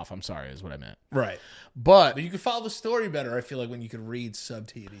glasses off. I'm sorry, is what I meant. Right. But you can follow the story better, I feel like, when you can read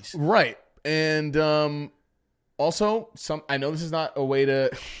sub-TVs. Right. And also, I know this is not a way to...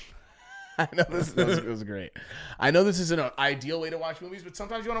 I know this was great. I know this isn't an ideal way to watch movies, but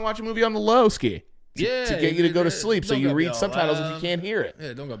sometimes you want to watch a movie on the low, Ski. To get you to go to sleep, so you read subtitles if you can't hear it.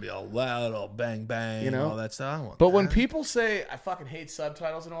 Yeah, don't gotta be all loud, all bang bang, you know, all that stuff. But when people say I fucking hate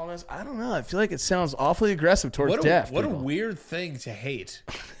subtitles and all this, I don't know. I feel like it sounds awfully aggressive towards deaf. What a weird thing to hate.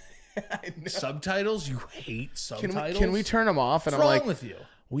 Subtitles? You hate subtitles? Can we turn them off? And What's I'm wrong like, with you?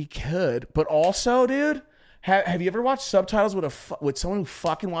 We could, but also, dude. Have you ever watched subtitles with someone who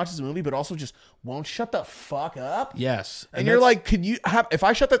fucking watches a movie but also just won't shut the fuck up? Yes. And you're like, if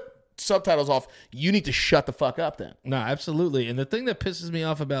I shut the subtitles off, you need to shut the fuck up then. No, absolutely. And the thing that pisses me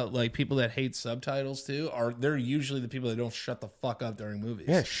off about like people that hate subtitles too they're usually the people that don't shut the fuck up during movies.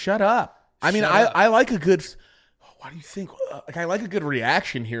 Yeah, shut up. I like a good... What do you think? Like, I like a good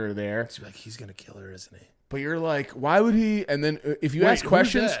reaction here or there. It's like, he's going to kill her, isn't he? But you're like, why would he? And then if you ask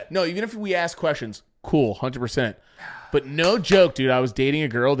questions... No, even if we ask questions... Cool, 100%. But no joke, dude. I was dating a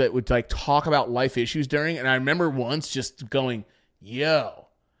girl that would like talk about life issues during, and I remember once just going, "Yo,"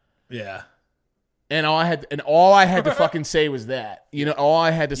 yeah. And all I had to fucking say was that. You know, all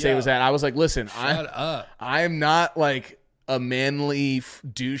I had to say was that. I was like, "Listen, I am not like a manly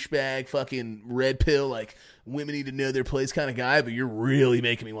douchebag, fucking red pill, like women need to know their place kind of guy, but you're really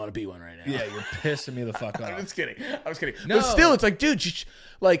making me want to be one right now." Yeah, you're pissing me the fuck off. I was kidding. No. But still, it's like, dude,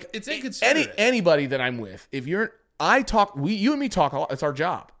 like it's inconsiderate. Anybody that I'm with, if you and me talk a lot. It's our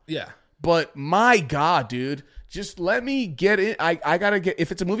job. Yeah. But my God, dude, just let me get in. I gotta get.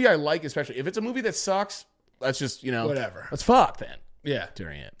 If it's a movie I like, especially if it's a movie that sucks, let's just whatever. Let's fuck then. Yeah.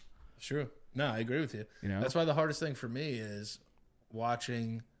 During it. True. No, I agree with you. You know, that's why the hardest thing for me is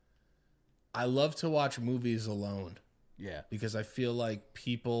watching. I love to watch movies alone. Yeah. Because I feel like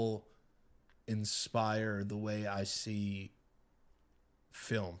people inspire the way I see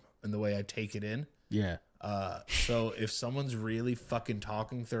film and the way I take it in. Yeah. So if someone's really fucking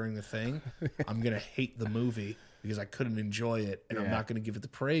talking during the thing, I'm going to hate the movie because I couldn't enjoy it, and I'm not going to give it the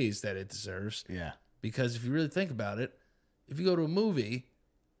praise that it deserves. Yeah. Because if you really think about it, if you go to a movie,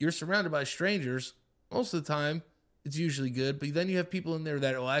 you're surrounded by strangers. Most of the time, it's usually good, but then you have people in there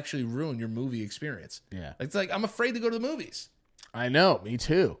that will actually ruin your movie experience. Yeah. It's like, I'm afraid to go to the movies. I know, me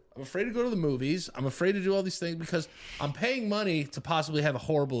too. I'm afraid to go to the movies. I'm afraid to do all these things because I'm paying money to possibly have a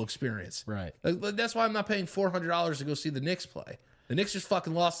horrible experience. Right. That's why I'm not paying $400 to go see the Knicks play. The Knicks just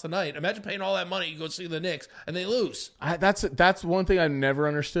fucking lost tonight. Imagine paying all that money to go see the Knicks and they lose. That's one thing I never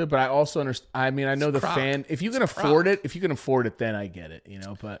understood, but I also understand. I mean, I know fan. If you can afford it, then I get it. You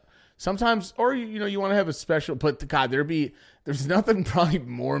know, but sometimes, or you want to have a special. But God, there's nothing probably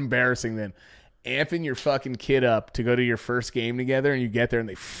more embarrassing than amping your fucking kid up to go to your first game together, and you get there and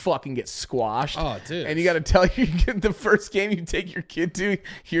they fucking get squashed. Oh, dude. And you got to tell the first game you take your kid to,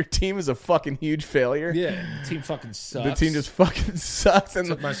 your team is a fucking huge failure. Yeah, the team fucking sucks. The team just fucking sucks. And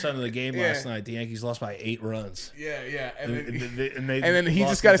took my son to the game last night. The Yankees lost by 8 runs. Yeah, yeah. And then he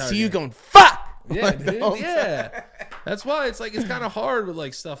just got to see you going, fuck! Yeah, dude, yeah. That's why it's kind of hard with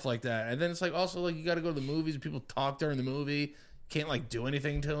like stuff like that. And then it's like also like you got to go to the movies and people talk during the movie. Can't like do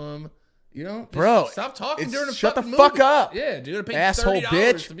anything to them. You know, bro, stop talking during the shut fucking the fuck movie. up. Yeah, dude, I paid asshole $30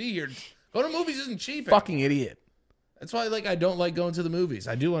 bitch to be here. Go to movies isn't cheap. Fucking idiot. That's why I don't like going to the movies.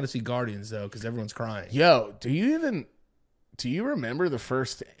 I do want to see Guardians though, because everyone's crying. Yo, do you remember the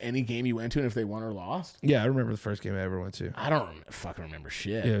first any game you went to and if they won or lost? Yeah, I remember the first game I ever went to. I don't fucking remember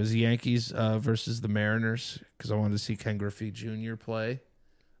shit. Yeah, it was the Yankees versus the Mariners because I wanted to see Ken Griffey Jr. play.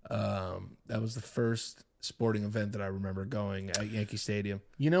 That was the first sporting event that I remember going at Yankee Stadium.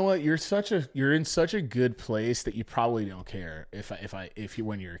 You know what? You're in such a good place that you probably don't care if you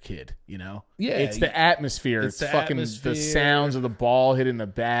when you're a kid. You know? Yeah, it's the atmosphere. It's the fucking atmosphere. the sounds of the ball hitting the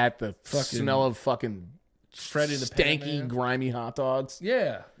bat. The Fucking smell of fucking Freddy the stanky, Pan Man. grimy hot dogs.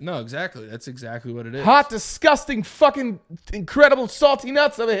 Yeah, no, exactly. That's exactly what it is. Hot, disgusting, fucking incredible salty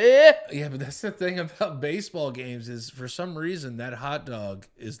nuts over here. Yeah, but that's the thing about baseball games is for some reason that hot dog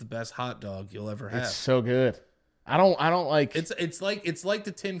is the best hot dog you'll ever have. It's so good. I don't like It's like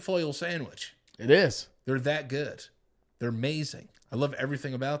the tinfoil sandwich. it is. They're that good. They're amazing. I love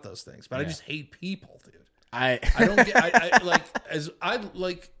everything about those things, but I just hate people, dude. I don't get. I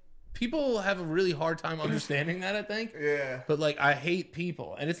like. People have a really hard time understanding that, I think. Yeah. But I hate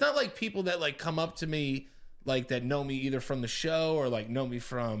people. And it's not like people that come up to me that know me either from the show or know me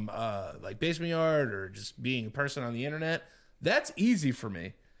from Basement Yard or just being a person on the internet. That's easy for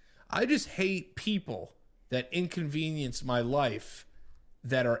me. I just hate people that inconvenience my life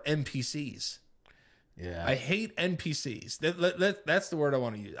that are NPCs. Yeah. I hate NPCs. That's the word I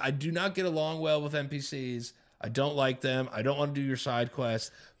want to use. I do not get along well with NPCs. I don't like them. I don't want to do your side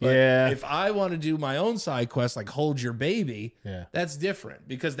quest. But if I want to do my own side quest, like hold your baby, that's different.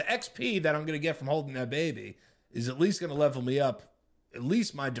 Because the XP that I'm going to get from holding that baby is at least going to level me up, at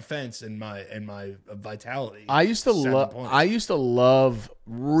least my defense and my vitality. I used to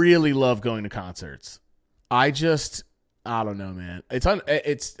really love going to concerts. I don't know, man.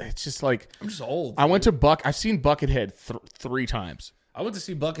 It's just like I'm just old. I've seen Buckethead 3 times. I went to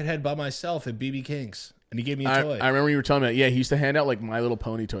see Buckethead by myself at BB King's. And he gave me a toy. I remember you were telling me that. Yeah, he used to hand out My Little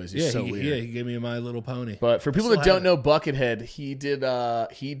Pony toys. He's so weird. Yeah, he gave me a My Little Pony. But for people that don't know Buckethead, he didn't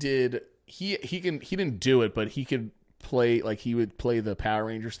do it, but he could play he would play the Power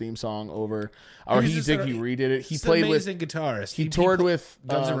Rangers theme song over, or he redid it. He played with amazing guitarist. He toured with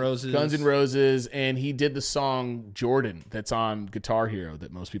Guns N' Roses. Guns N' Roses, and he did the song Jordan that's on Guitar Hero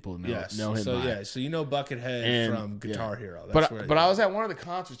that most people know him by. So you know Buckethead from Guitar Hero. But I was at one of the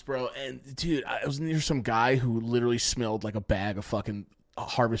concerts, bro, and dude, I was near some guy who literally smelled like a bag of fucking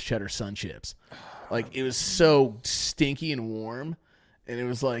Harvest Cheddar Sun Chips. It was so stinky and warm, and it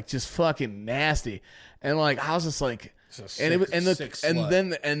was just fucking nasty. And I was just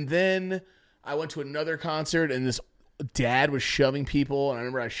and then I went to another concert and this dad was shoving people, and I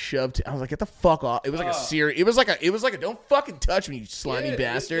remember I was like, get the fuck off. It was like a serious. It was like a don't fucking touch me, you slimy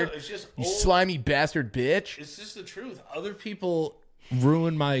bastard. It's just you slimy bastard bitch. It's just the truth. Other people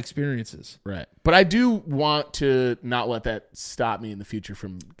ruin my experiences. Right. But I do want to not let that stop me in the future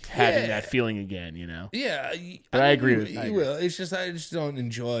from having that feeling again, you know? Yeah. But I agree with you. Will. It's just I just don't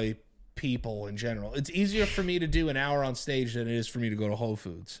enjoy people in general. It's easier for me to do an hour on stage than it is for me to go to Whole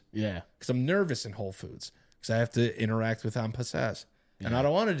Foods. Yeah. Because I'm nervous in Whole Foods. Because I have to interact with Ampasaz. And I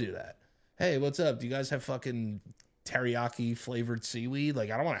don't want to do that. Hey, what's up? Do you guys have fucking teriyaki flavored seaweed? I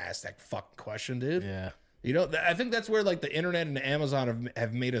don't want to ask that fucking question, dude. Yeah. You know, I think that's where the internet and Amazon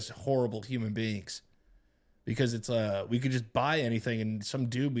have made us horrible human beings. Because it's we could just buy anything and some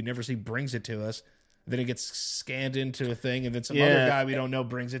dude we never see brings it to us. Then it gets scanned into a thing, and then some other guy we don't know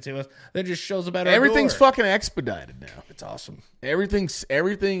brings it to us. Then it just shows up at our Everything's door. fucking expedited now. It's awesome. Everything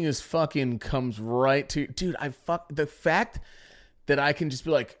is fucking comes right to dude. The fact that I can just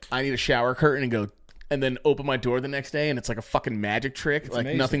be like, I need a shower curtain and go, and then open my door the next day, and it's like a fucking magic trick. It's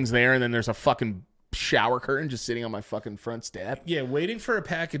amazing. Nothing's there, and then there's a fucking shower curtain just sitting on my fucking front step. Yeah, waiting for a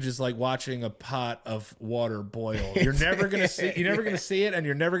package is like watching a pot of water boil. You're never gonna see it, and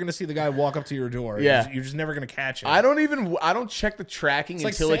you're never gonna see the guy walk up to your door. Yeah, you're just never gonna catch it. I don't check the tracking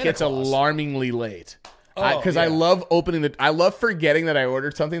until it gets alarmingly late. Because I love I love forgetting that I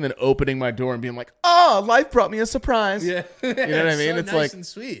ordered something, then opening my door and being like, oh, life brought me a surprise. Yeah, you know what I mean? So it's nice and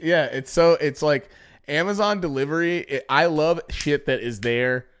sweet. Yeah, it's like Amazon delivery. I love shit that is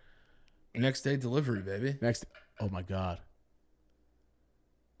there. Next day delivery, baby. Oh my god.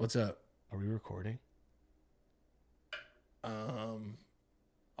 What's up? Are we recording? Are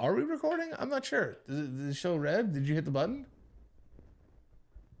we recording? I'm not sure. Did the show red? Did you hit the button?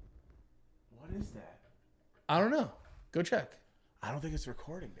 What is that? I don't know. Go check. I don't think it's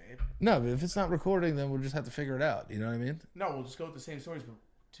recording, babe. No, but if it's not recording, then we'll just have to figure it out. You know what I mean? No, we'll just go with the same stories, but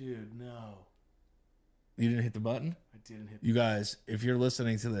dude, no. You didn't hit the button? I didn't hit You guys, if you're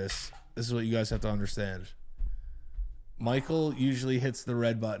listening to this is what you guys have to understand. Michael usually hits the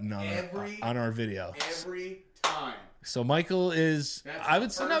red button on our video. Every time. So Michael is. I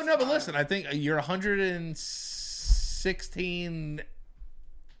would say no, but listen. I think you're 116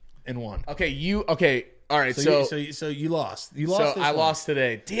 and 1. Okay. All right. So you lost. You lost. I lost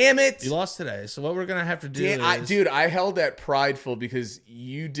today. Damn it. You lost today. So what we're gonna have to do is, I held that prideful because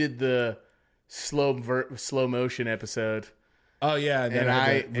you did the slow motion episode. Oh yeah, and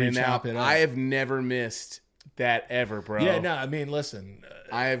I have never missed that ever, bro. Yeah, no, I mean, listen,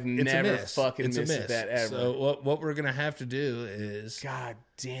 I have never fucking missed that ever. So what we're gonna have to do is, God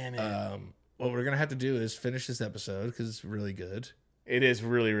damn it, what we're gonna have to do is finish this episode because it's really good. It is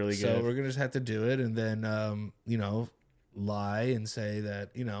really, really good. So we're gonna just have to do it, and then lie and say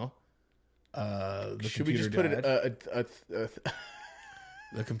that the should we just died. Put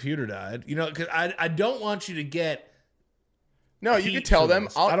the computer died? Because I don't want you to get. No, you can tell them.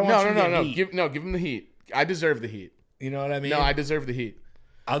 I don't want you to get heat. Give them the heat. I deserve the heat. You know what I mean? No, I deserve the heat.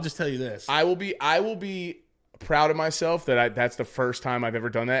 I'll just tell you this. I will be proud of myself that that's the first time I've ever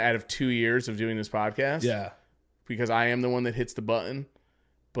done that out of 2 years of doing this podcast. Yeah. Because I am the one that hits the button.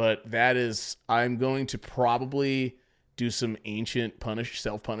 But I'm going to probably do some ancient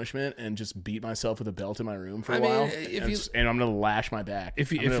self-punishment and just beat myself with a belt in my room for a while. And I'm going to lash my back. I'm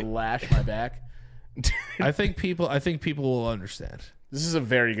going to lash my back. I think people will understand. This is a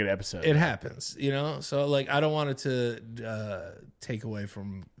very good episode. It happens, So I don't want it to take away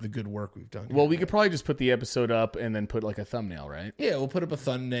from the good work we've done. Well, we could probably just put the episode up and then put like a thumbnail, right? Yeah, we'll put up a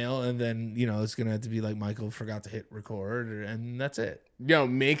thumbnail and then it's gonna have to be like Michael forgot to hit record, and that's it.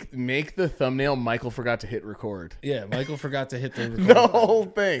 Make the thumbnail Michael forgot to hit record. Yeah, Michael forgot to hit the record. The whole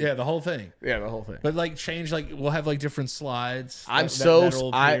thing. Yeah, the whole thing. Yeah, the whole thing. But change we'll have different slides. I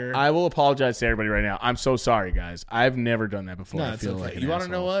will apologize to everybody right now. I'm so sorry, guys. I've never done that before. No, it's okay. You want to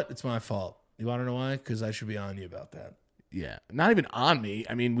know what? It's my fault. You want to know why? Because I should be on you about that. Yeah, not even on me.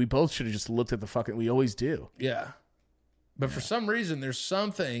 I mean, we both should have just looked at the fucking. We always do. Yeah. But for some reason, there's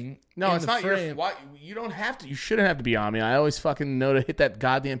something. No, it's not your. Why you don't have to. You shouldn't have to be on me. I always fucking know to hit that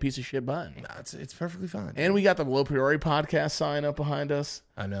goddamn piece of shit button. No, it's perfectly fine. And we got the Low Priori podcast sign up behind us.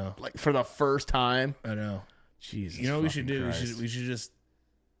 I know. For the first time. I know. Jesus. You know what we should do? Christ. We should just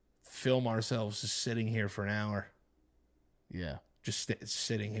film ourselves just sitting here for an hour. Yeah. Just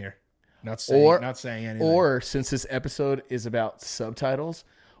sitting here, not saying anything. Or since this episode is about subtitles,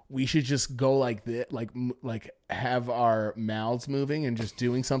 we should just go like this, like have our mouths moving and just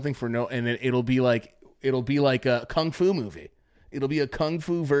doing something and then it'll be like a kung fu movie. It'll be a kung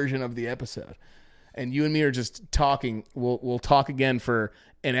fu version of the episode, and you and me are just talking. We'll talk again for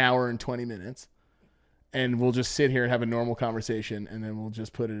an hour and 20 minutes. And we'll just sit here and have a normal conversation, and then we'll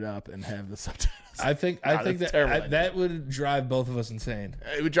just put it up and have the subtitles. I think that would drive both of us insane.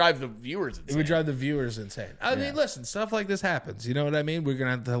 It would drive the viewers insane. It would drive the viewers insane. I mean, listen, stuff like this happens. You know what I mean? We're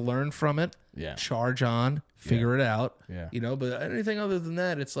gonna have to learn from it. Yeah. Charge on. Figure it out. Yeah. But anything other than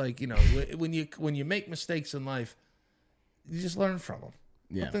that, it's like when you make mistakes in life, you just learn from them.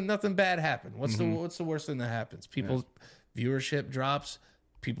 Yeah. Nothing bad happened. What's the worst thing that happens? People's viewership drops.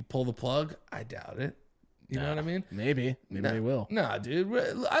 People pull the plug. I doubt it. You know what I mean? Maybe they will. Nah, dude.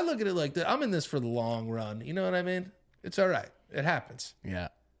 I look at it like that. I'm in this for the long run. You know what I mean? It's all right. It happens. Yeah.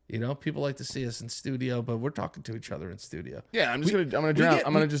 People like to see us in studio, but we're talking to each other in studio. Yeah, I'm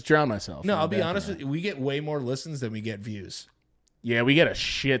gonna just drown myself. No, I'll be honest with you. We get way more listens than we get views. Yeah, we get a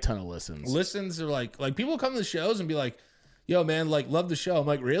shit ton of listens. Listens are like people come to the shows and be like, "Yo, man, love the show." I'm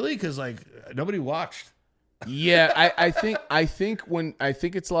like, "Really?" Because nobody watched. Yeah, I think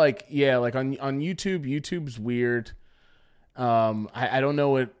it's like on YouTube's weird. I don't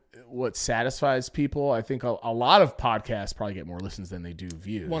know what satisfies people. I think a lot of podcasts probably get more listens than they do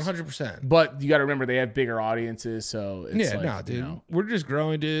views. 100%. But you got to remember they have bigger audiences, so it's dude. We're just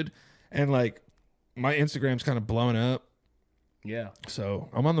growing, dude, and my Instagram's kind of blowing up. Yeah. So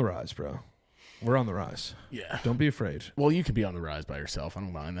I'm on the rise, bro. We're on the rise. Yeah. Don't be afraid. Well, you could be on the rise by yourself. I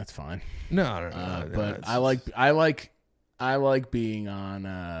don't mind. That's fine. No. But I like being on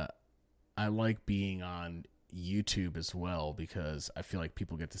YouTube as well because I feel like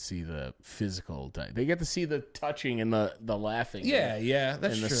people get to see the physical. They get to see the touching and the laughing. Yeah,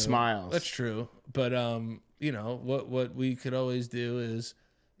 that's and true. The smiles. That's true. But what we could always do is,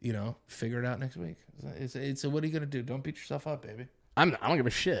 figure it out next week. So what are you gonna do? Don't beat yourself up, baby. I don't give a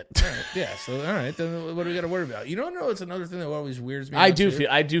shit. All right, yeah. So all right, then what do we got to worry about? It's another thing that always weirds me. I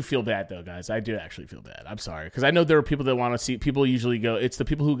do feel bad though, guys. I do actually feel bad. I'm sorry because I know there are people that want to see. People usually go. It's the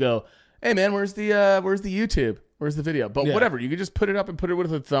people who go, "Hey man, where's the YouTube? Where's the video?" But whatever, you could just put it up and put it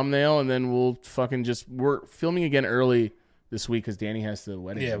with a thumbnail, and then we'll fucking we're filming again early this week because Danny has the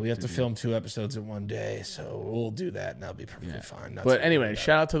wedding. Yeah, we have to do. film 2 episodes in one day, so we'll do that, and that'll be perfectly fine. Not But to anyway, worry about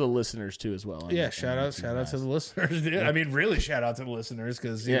shout out to the listeners too as well. Yeah, shout out to the listeners. Dude. I mean, really shout out to the listeners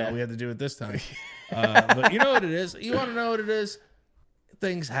because you know, we had to do it this time. But you know what it is? You want to know what it is?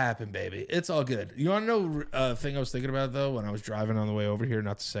 Things happen, baby. It's all good. You want to know a thing I was thinking about, though, when I was driving on the way over here?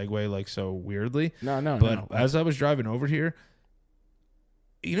 Not to segue like so weirdly. But as I was driving over here,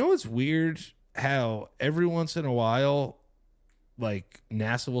 you know what's weird? How every once in a while, like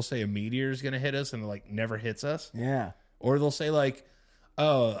NASA will say a meteor is going to hit us and it like never hits us. Yeah. Or they'll say like,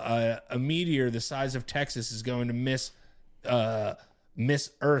 oh, a meteor the size of Texas is going to miss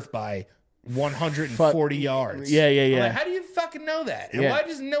Earth by 140 yards. Yeah. I'm like, how do you fucking know that? And why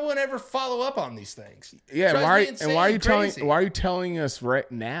does no one ever follow up on these things? Yeah, why are you crazy. why are you telling us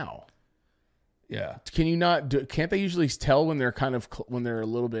right now? Yeah. Can you not can't they usually tell when they're kind of when they're a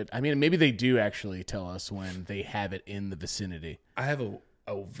little bit I mean maybe they do actually tell us when they have it in the vicinity. I have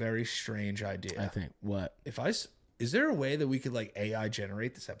a very strange idea. I think what? Is there a way that we could like AI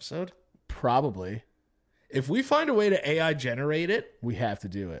generate this episode? Probably. If we find a way to AI generate it, we have to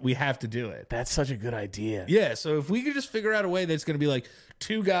do it. We have to do it. That's such a good idea. Yeah, so if we could just figure out a way that's going to be like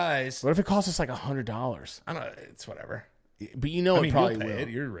 2 guys. What if it costs us like $100? I don't know. It's whatever. But you know, it probably you'll pay will. it.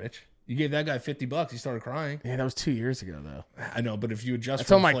 You're rich. You gave that guy $50. He started crying. Yeah, that was 2 years ago, though. I know, but if you adjust That's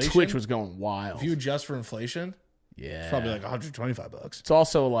for when inflation, my Twitch was going wild. If you adjust for inflation, yeah, it's probably like $125. It's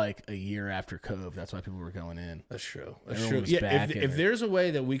also like a year after Cove. That's why people were going in. That's true. Everyone was Yeah, back if there's a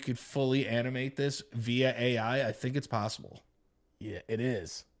way that we could fully animate this via AI, I think it's possible. Yeah, it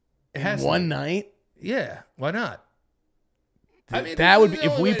is. It has one night. Yeah, why not? I mean, that would be,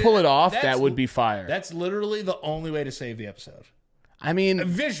 if we pull it off, that would be fire. That's literally the only way to save the episode. I mean, a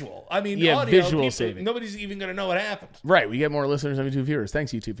visual. I mean, yeah, audio, visual saving. Nobody's even going to know what happened. Right. We get more listeners than YouTube viewers.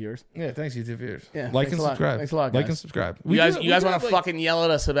 Thanks, YouTube viewers. Yeah, thanks, YouTube viewers. Yeah, like and subscribe. Thanks a lot, guys. Like and subscribe. You guys want to fucking yell at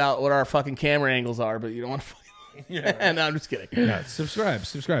us about what our fucking camera angles are, but you don't want to fucking... Yeah. No, I'm just kidding. Yeah,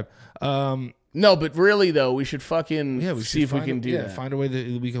 subscribe. No, but really, though, we should fucking see if we can do that. Find a way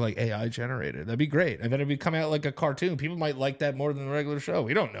that we can like AI generate it. That'd be great. And then it'd come out like a cartoon. People might like that more than the regular show.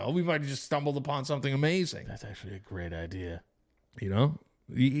 We don't know. We might have just stumbled upon something amazing. That's actually a great idea. You know?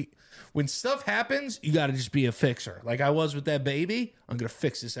 When stuff happens, you got to just be a fixer. Like I was with that baby, I'm gonna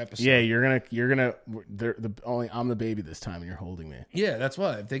fix this episode. Yeah, you're gonna. I'm the baby this time, and you're holding me. Yeah, that's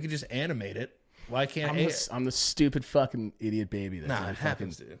why. If they could just animate it, why can't I'm the stupid fucking idiot baby. It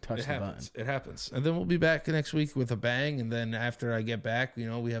happens, dude. Touch the button. It happens. And then we'll be back next week with a bang. And then after I get back, you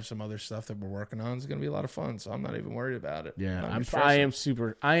know, we have some other stuff that we're working on. It's gonna be a lot of fun. So I'm not even worried about it. Yeah, I am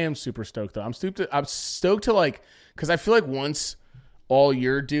super stoked though. I'm stoked to like because I feel like once all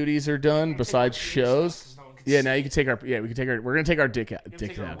your duties are done besides shows. Yeah, now you can take our. Yeah, we can take our. We're gonna take our dick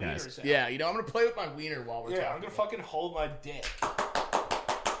out, guys. Out. Yeah, you know I'm gonna play with my wiener while we're talking. I'm gonna fucking hold my dick.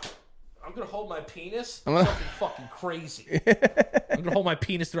 I'm gonna hold my penis. I'm gonna fucking crazy. I'm gonna hold my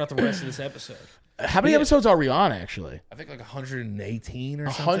penis throughout the rest of this episode. How many episodes are we on, actually? I think like 118 or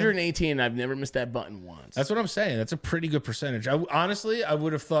something. 118. I've never missed that button once. That's what I'm saying. That's a pretty good percentage. Honestly, I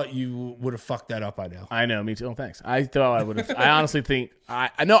would have thought you would have fucked that up by now. I know. Me too. Oh, thanks. I thought I would have. I honestly think.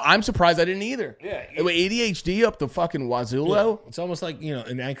 I know. I'm surprised I didn't either. Yeah. ADHD up the fucking wazoo. Yeah. It's almost like, you know,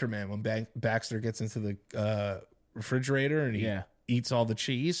 in Anchorman when Baxter gets into the refrigerator and he eats all the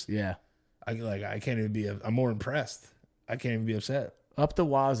cheese. Yeah. I can't even be. I'm more impressed. I can't even be upset. Up the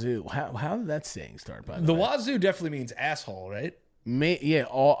wazoo. How did that saying start? By the way, wazoo definitely means asshole, right?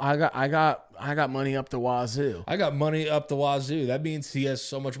 I got money up the wazoo. I got money up the wazoo. That means he has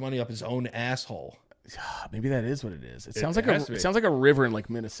so much money up his own asshole. Maybe that is what it is. It sounds like a river in like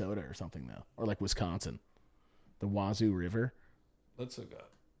Minnesota or something though, or like Wisconsin. The Wazoo River. Let's look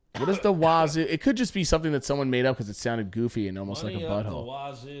up. What is the wazoo? It could just be something that someone made up because it sounded goofy and almost money like a butthole.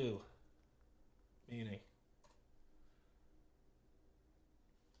 Up the wazoo. Meaning.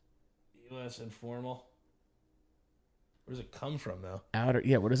 U.S. informal. Where does it come from, though? Outer,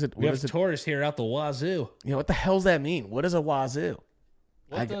 yeah. What is it? We have tourists here out the wazoo. Yeah, what the hell does that mean? What is a wazoo?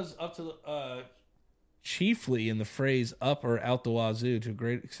 What does up to the chiefly in the phrase "up or out the wazoo" to a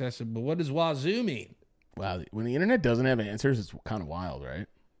great excessive? But what does wazoo mean? Wow, when the internet doesn't have answers, it's kind of wild, right?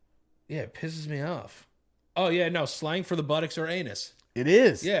 Yeah, it pisses me off. Oh yeah, no slang for the buttocks or anus. It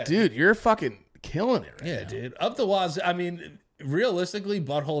is, yeah, dude. You're fucking killing it, right? Yeah, now. dude. Up the wazoo. I mean, realistically,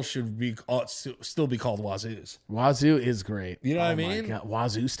 buttholes should be still be called wazoos. Wazoo is great. You know what I mean? God.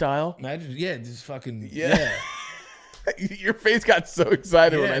 Wazoo style. Imagine, yeah, just fucking yeah. Your face got so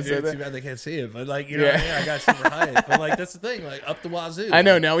excited when I said that. Too bad they can't see it, but like, you know, what I mean? I got super hyped. But like, that's the thing, like up the wazoo. I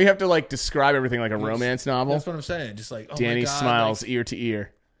know. Now we have to like describe everything like a romance novel. That's what I'm saying. Just like, oh Danny my God, smiles like, ear to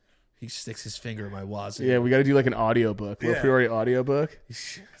ear. He sticks his finger in my wazoo. Yeah, we got to do like an audiobook. Little Priori audiobook. He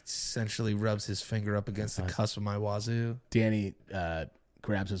essentially rubs his finger up against the cusp of my wazoo. Danny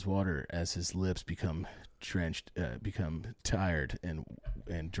grabs his water as his lips become drenched, become tired and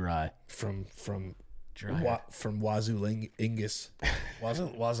dry. From Wazulingus.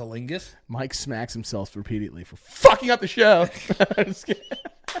 Wazulingus? Mike smacks himself repeatedly for fucking up the show. Just kidding.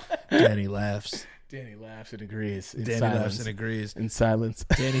 Danny laughs. Danny laughs and agrees. Danny laughs and agrees. In silence.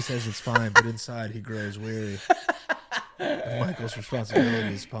 Danny says it's fine, but inside he grows weary. Michael's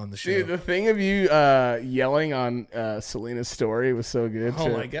responsibility is upon the show. Dude, the thing of you yelling on Selena's story was so good. Oh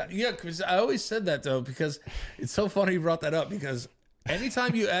my God. Yeah, because I always said that, though, because it's so funny you brought that up, because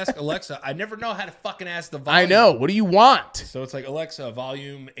anytime you ask Alexa, I never know how to fucking ask the volume. I know. What do you want? So it's like, Alexa,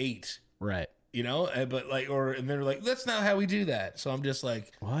 volume 8. Right. You know, but like, and they're like, that's not how we do that. So I'm just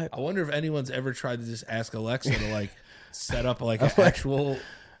like, what? I wonder if anyone's ever tried to just ask Alexa to like set up like an actual,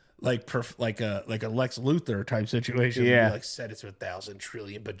 like a Lex Luthor type situation. Yeah. Like set it to 1,000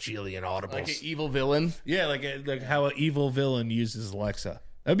 trillion bajillion audibles. Like an evil villain. Yeah, like how an evil villain uses Alexa.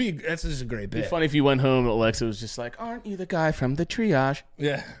 That's just a great bit. It'd be funny if you went home and Alexa was just like, aren't you the guy from the triage?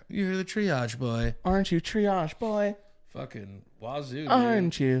 Yeah, you're the triage boy. Aren't you triage boy? Fucking wazoo, dude.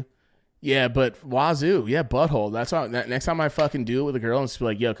 Aren't you? Yeah, but wazoo, yeah, butthole. That's why. Next time I fucking do it with a girl and just be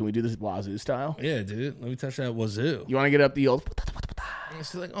like, "Yo, can we do this wazoo style?" Yeah, dude. Let me touch that wazoo. You want to get up the old? And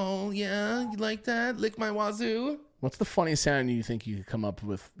she's like, "Oh yeah, you like that? Lick my wazoo." What's the funniest sound you think you could come up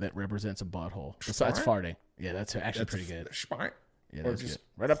with that represents a butthole? Besides farting. Yeah, that's actually pretty good. Smart. Yeah, that's good.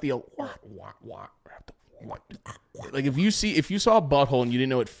 Right up the old. Like if you saw a butthole and you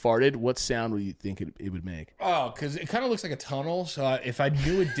didn't know it farted, what sound would you think it would make? Oh, because it kind of looks like a tunnel. So if I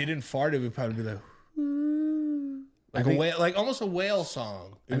knew it didn't fart, it would probably be like a whale, like almost a whale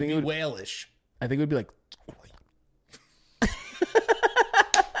song. It would be whalish. I think it would be like.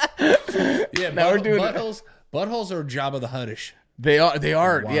 Yeah, now we're doing buttholes. Buttholes are Jabba the Huttish. They are.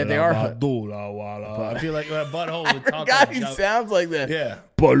 Yeah, they are. I feel like a butthole would talk. God, like he sounds like that. Yeah.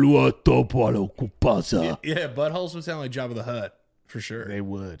 Yeah, buttholes would sound like Jabba the Hutt for sure. They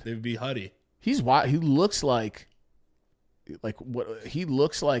would. They would be Hutty. He's wild. He looks like what? He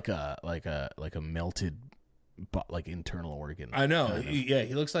looks like a melted, like internal organ. I know.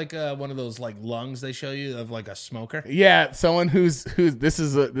 He looks like one of those like lungs they show you of like a smoker. Yeah, someone who's this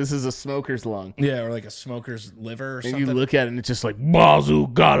is a smoker's lung. Yeah, or like a smoker's liver or and something. You look at it and it's just like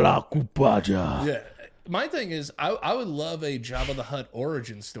Bazu Gala Kupaja. Yeah. My thing is, I would love a Jabba the Hutt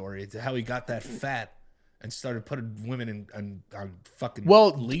origin story to how he got that fat and started putting women on fucking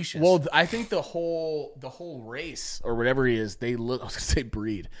leashes. Well, I think the whole race or whatever he is, they look. I was gonna say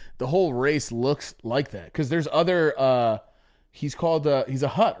breed. The whole race looks like that because there's other. He's called. He's a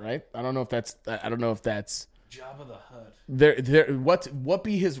Hutt, right? I don't know if that's. Jabba the Hutt. There. What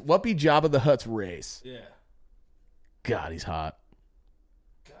be Jabba the Hutt's race? Yeah. God, he's hot.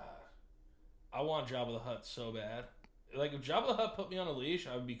 I want Jabba the Hutt so bad. Like, if Jabba the Hutt put me on a leash,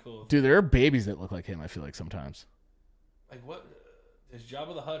 I would be cool. Dude, there are babies that look like him, I feel like, sometimes. Like, what? Does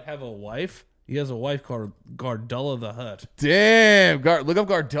Jabba the Hutt have a wife? He has a wife called Gardulla the Hutt. Damn. Look up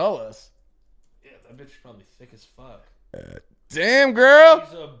Gardullus. Yeah, that bitch is probably thick as fuck. Damn,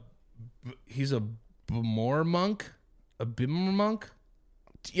 girl. He's a Bimor monk? A Bimor monk?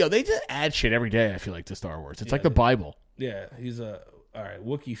 Yo, they just add shit every day, I feel like, to Star Wars. It's like the Bible. Yeah, he's a... All right,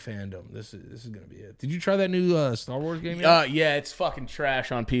 Wookiee fandom. This is gonna be it. Did you try that new Star Wars game yet? Yeah, it's fucking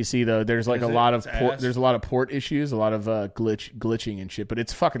trash on PC though. There's like there's a lot of port issues, a lot of glitching and shit. But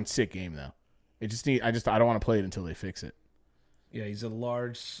it's a fucking sick game though. I don't want to play it until they fix it. Yeah, he's a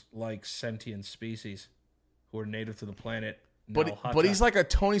large like sentient species who are native to the planet. But he's like a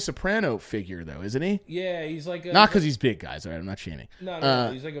Tony Soprano figure though, isn't he? Yeah, he's like not because he's big, guys. All right, I'm not shaming.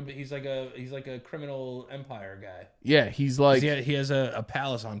 No, he's like a criminal empire guy. Yeah, he's like he has a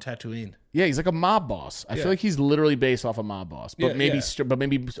palace on Tatooine. Yeah, he's like a mob boss. I feel like he's literally based off a mob boss, but maybe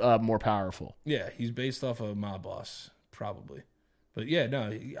more powerful. Yeah, he's based off a mob boss probably. But yeah,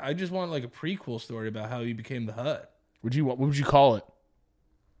 no, I just want like a prequel story about how he became the Hutt. What would you call it?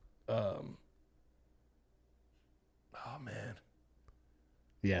 Oh man.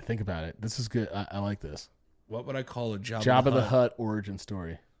 Yeah, think about it. This is good. I like this. What would I call it? Jabba the Hutt origin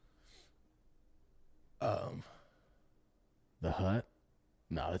story. The Hutt?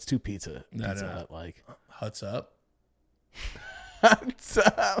 No, that's too pizza. Pizza Hut like. Hutt's up. Hutt's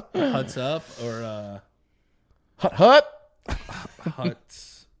up. Hutt's up or Hut.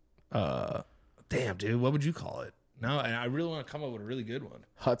 Hutt's. Damn, dude, what would you call it? No, I really want to come up with a really good one.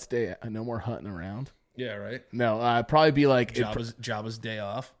 Hutt's Day. No more hutting around. Yeah, right. No, it'd probably be like Jabba's day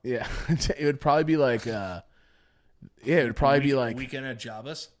off. Yeah, it would probably be like. It would probably be like Weekend at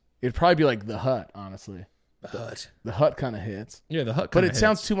Jabba's. It'd probably be like the Hut, honestly. The Hut kind of hits. Yeah, the Hut. But it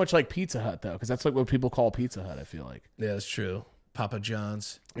sounds too much like Pizza Hut though, because that's like what people call Pizza Hut. I feel like. Yeah, that's true. Papa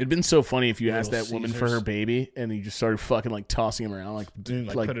John's. It'd been so funny if you asked that Little woman for Caesars. her baby and you just started fucking like tossing him around like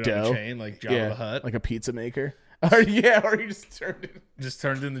Put it dough, on a chain, like Jabba the Hutt. like a pizza maker. Or you just turned it. Just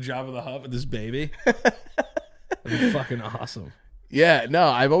turned in the Jabba the Hutt with this baby. That'd be fucking awesome. Yeah, no,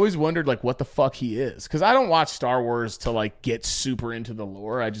 I've always wondered like what the fuck he is, because I don't watch Star Wars to like get super into the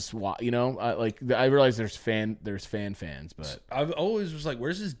lore. I just watch, I realize there's fan fans, but I've always was like,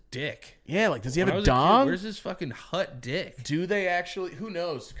 where's his dick? yeah, like does he have When I a was kid, dong? where's his fucking Hut dick? Do they actually? Who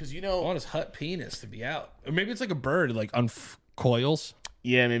knows? Because I want his Hut penis to be out, or maybe it's like a bird, it like uncoils.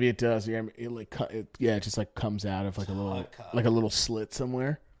 yeah, maybe it does. Yeah, it just like comes out of like a little slit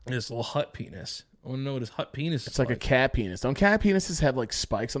somewhere. His little Hut penis. I want to know what his Hut penis is. It's like a cat penis. Don't cat penises have like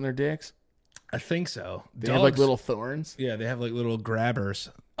spikes on their dicks? I think so. They have like little thorns. Yeah, they have like little grabbers.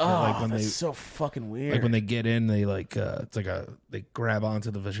 Oh, like when that's they so fucking weird. like when they get in, they like it's like they grab onto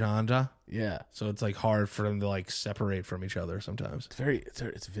the vagina. yeah, So it's like hard for them to like separate from each other sometimes.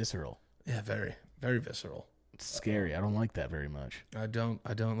 it's visceral. Yeah, very, very visceral. It's scary. I don't like that very much. I don't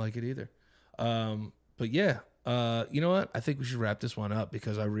like it either. But yeah, you know what? I think we should wrap this one up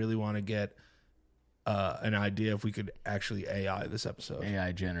because I really want to get an idea if we could actually AI this episode.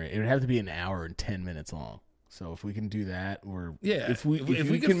 AI generate. It would have to be an hour and 10 minutes long. So if we can do that, if we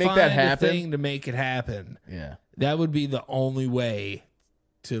can make find that a happen, thing to make it happen, yeah, that would be the only way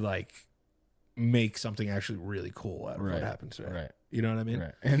to like make something actually really cool out of what happens there. Right. You know what I mean?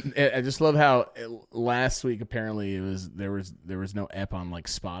 Right. And I just love how last week apparently there was no ep on like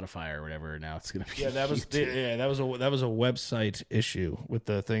Spotify or whatever. Now it's gonna be that was a website issue with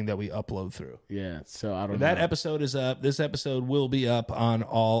the thing that we upload through. yeah. So I don't know. That episode is up. This episode will be up on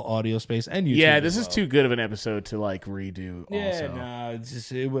all Audio Space and YouTube. Yeah, this as is well. too good of an episode to like redo. Yeah, also. no,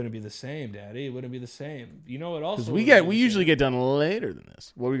 it wouldn't be the same, Daddy. It wouldn't be the same. You know what? Also, Because we usually get done later than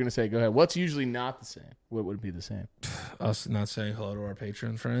this. What were you gonna say? Go ahead. What's usually not the same? What would be the same? us not saying hello to our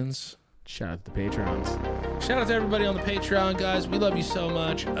Patreon friends. Shout out to the patrons. Shout out to everybody on the Patreon, guys. We love you so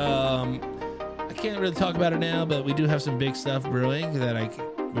much. I can't really talk about it now, but we do have some big stuff brewing that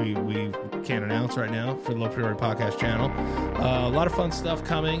we can't announce right now for the Low Priority Podcast channel. A lot of fun stuff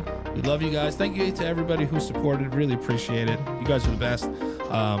coming. We love you guys. Thank you to everybody who supported. Really appreciate it. You guys are the best.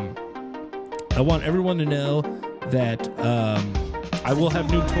 I want everyone to know that I will have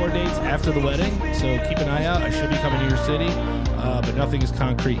new tour dates after the wedding, so keep an eye out. I should be coming to your city, but nothing is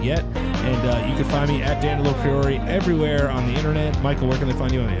concrete yet. And you can find me at Dan Low Priority everywhere on the internet. Michael, where can they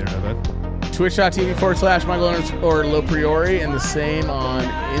find you on the internet, bud? Twitch.tv/Michael_Low Priority, and the same on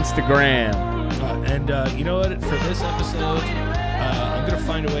Instagram. And you know what? For this episode, I'm going to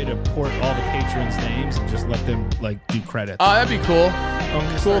find a way to port all the patrons' names and just let them like do credits. Oh, that'd be cool.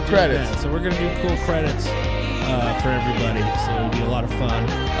 Cool credits. So we're going to do cool credits for everybody. So it'll be a lot of fun.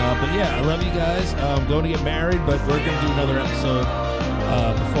 But yeah, I love you guys. I'm going to get married, but we're going to do another episode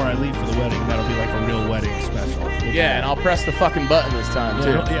before I leave for the wedding. That'll be like a real wedding special. Yeah, and I'll press the fucking button this time,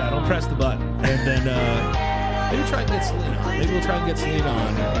 too. Don't press the button. And then maybe try and get Celine on. Maybe we'll try and get Celine on.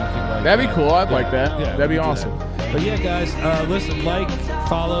 And can, that'd be cool. I'd like that. Yeah, that'd be awesome. That. But yeah, guys, listen, like,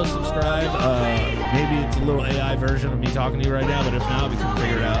 follow, subscribe. Maybe it's a little AI version of me talking to you right now, but if not, we can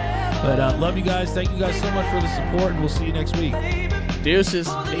figure it out. But love you guys. Thank you guys so much for the support, and we'll see you next week. Deuces.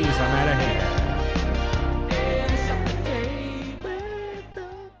 Peace. I'm out of here.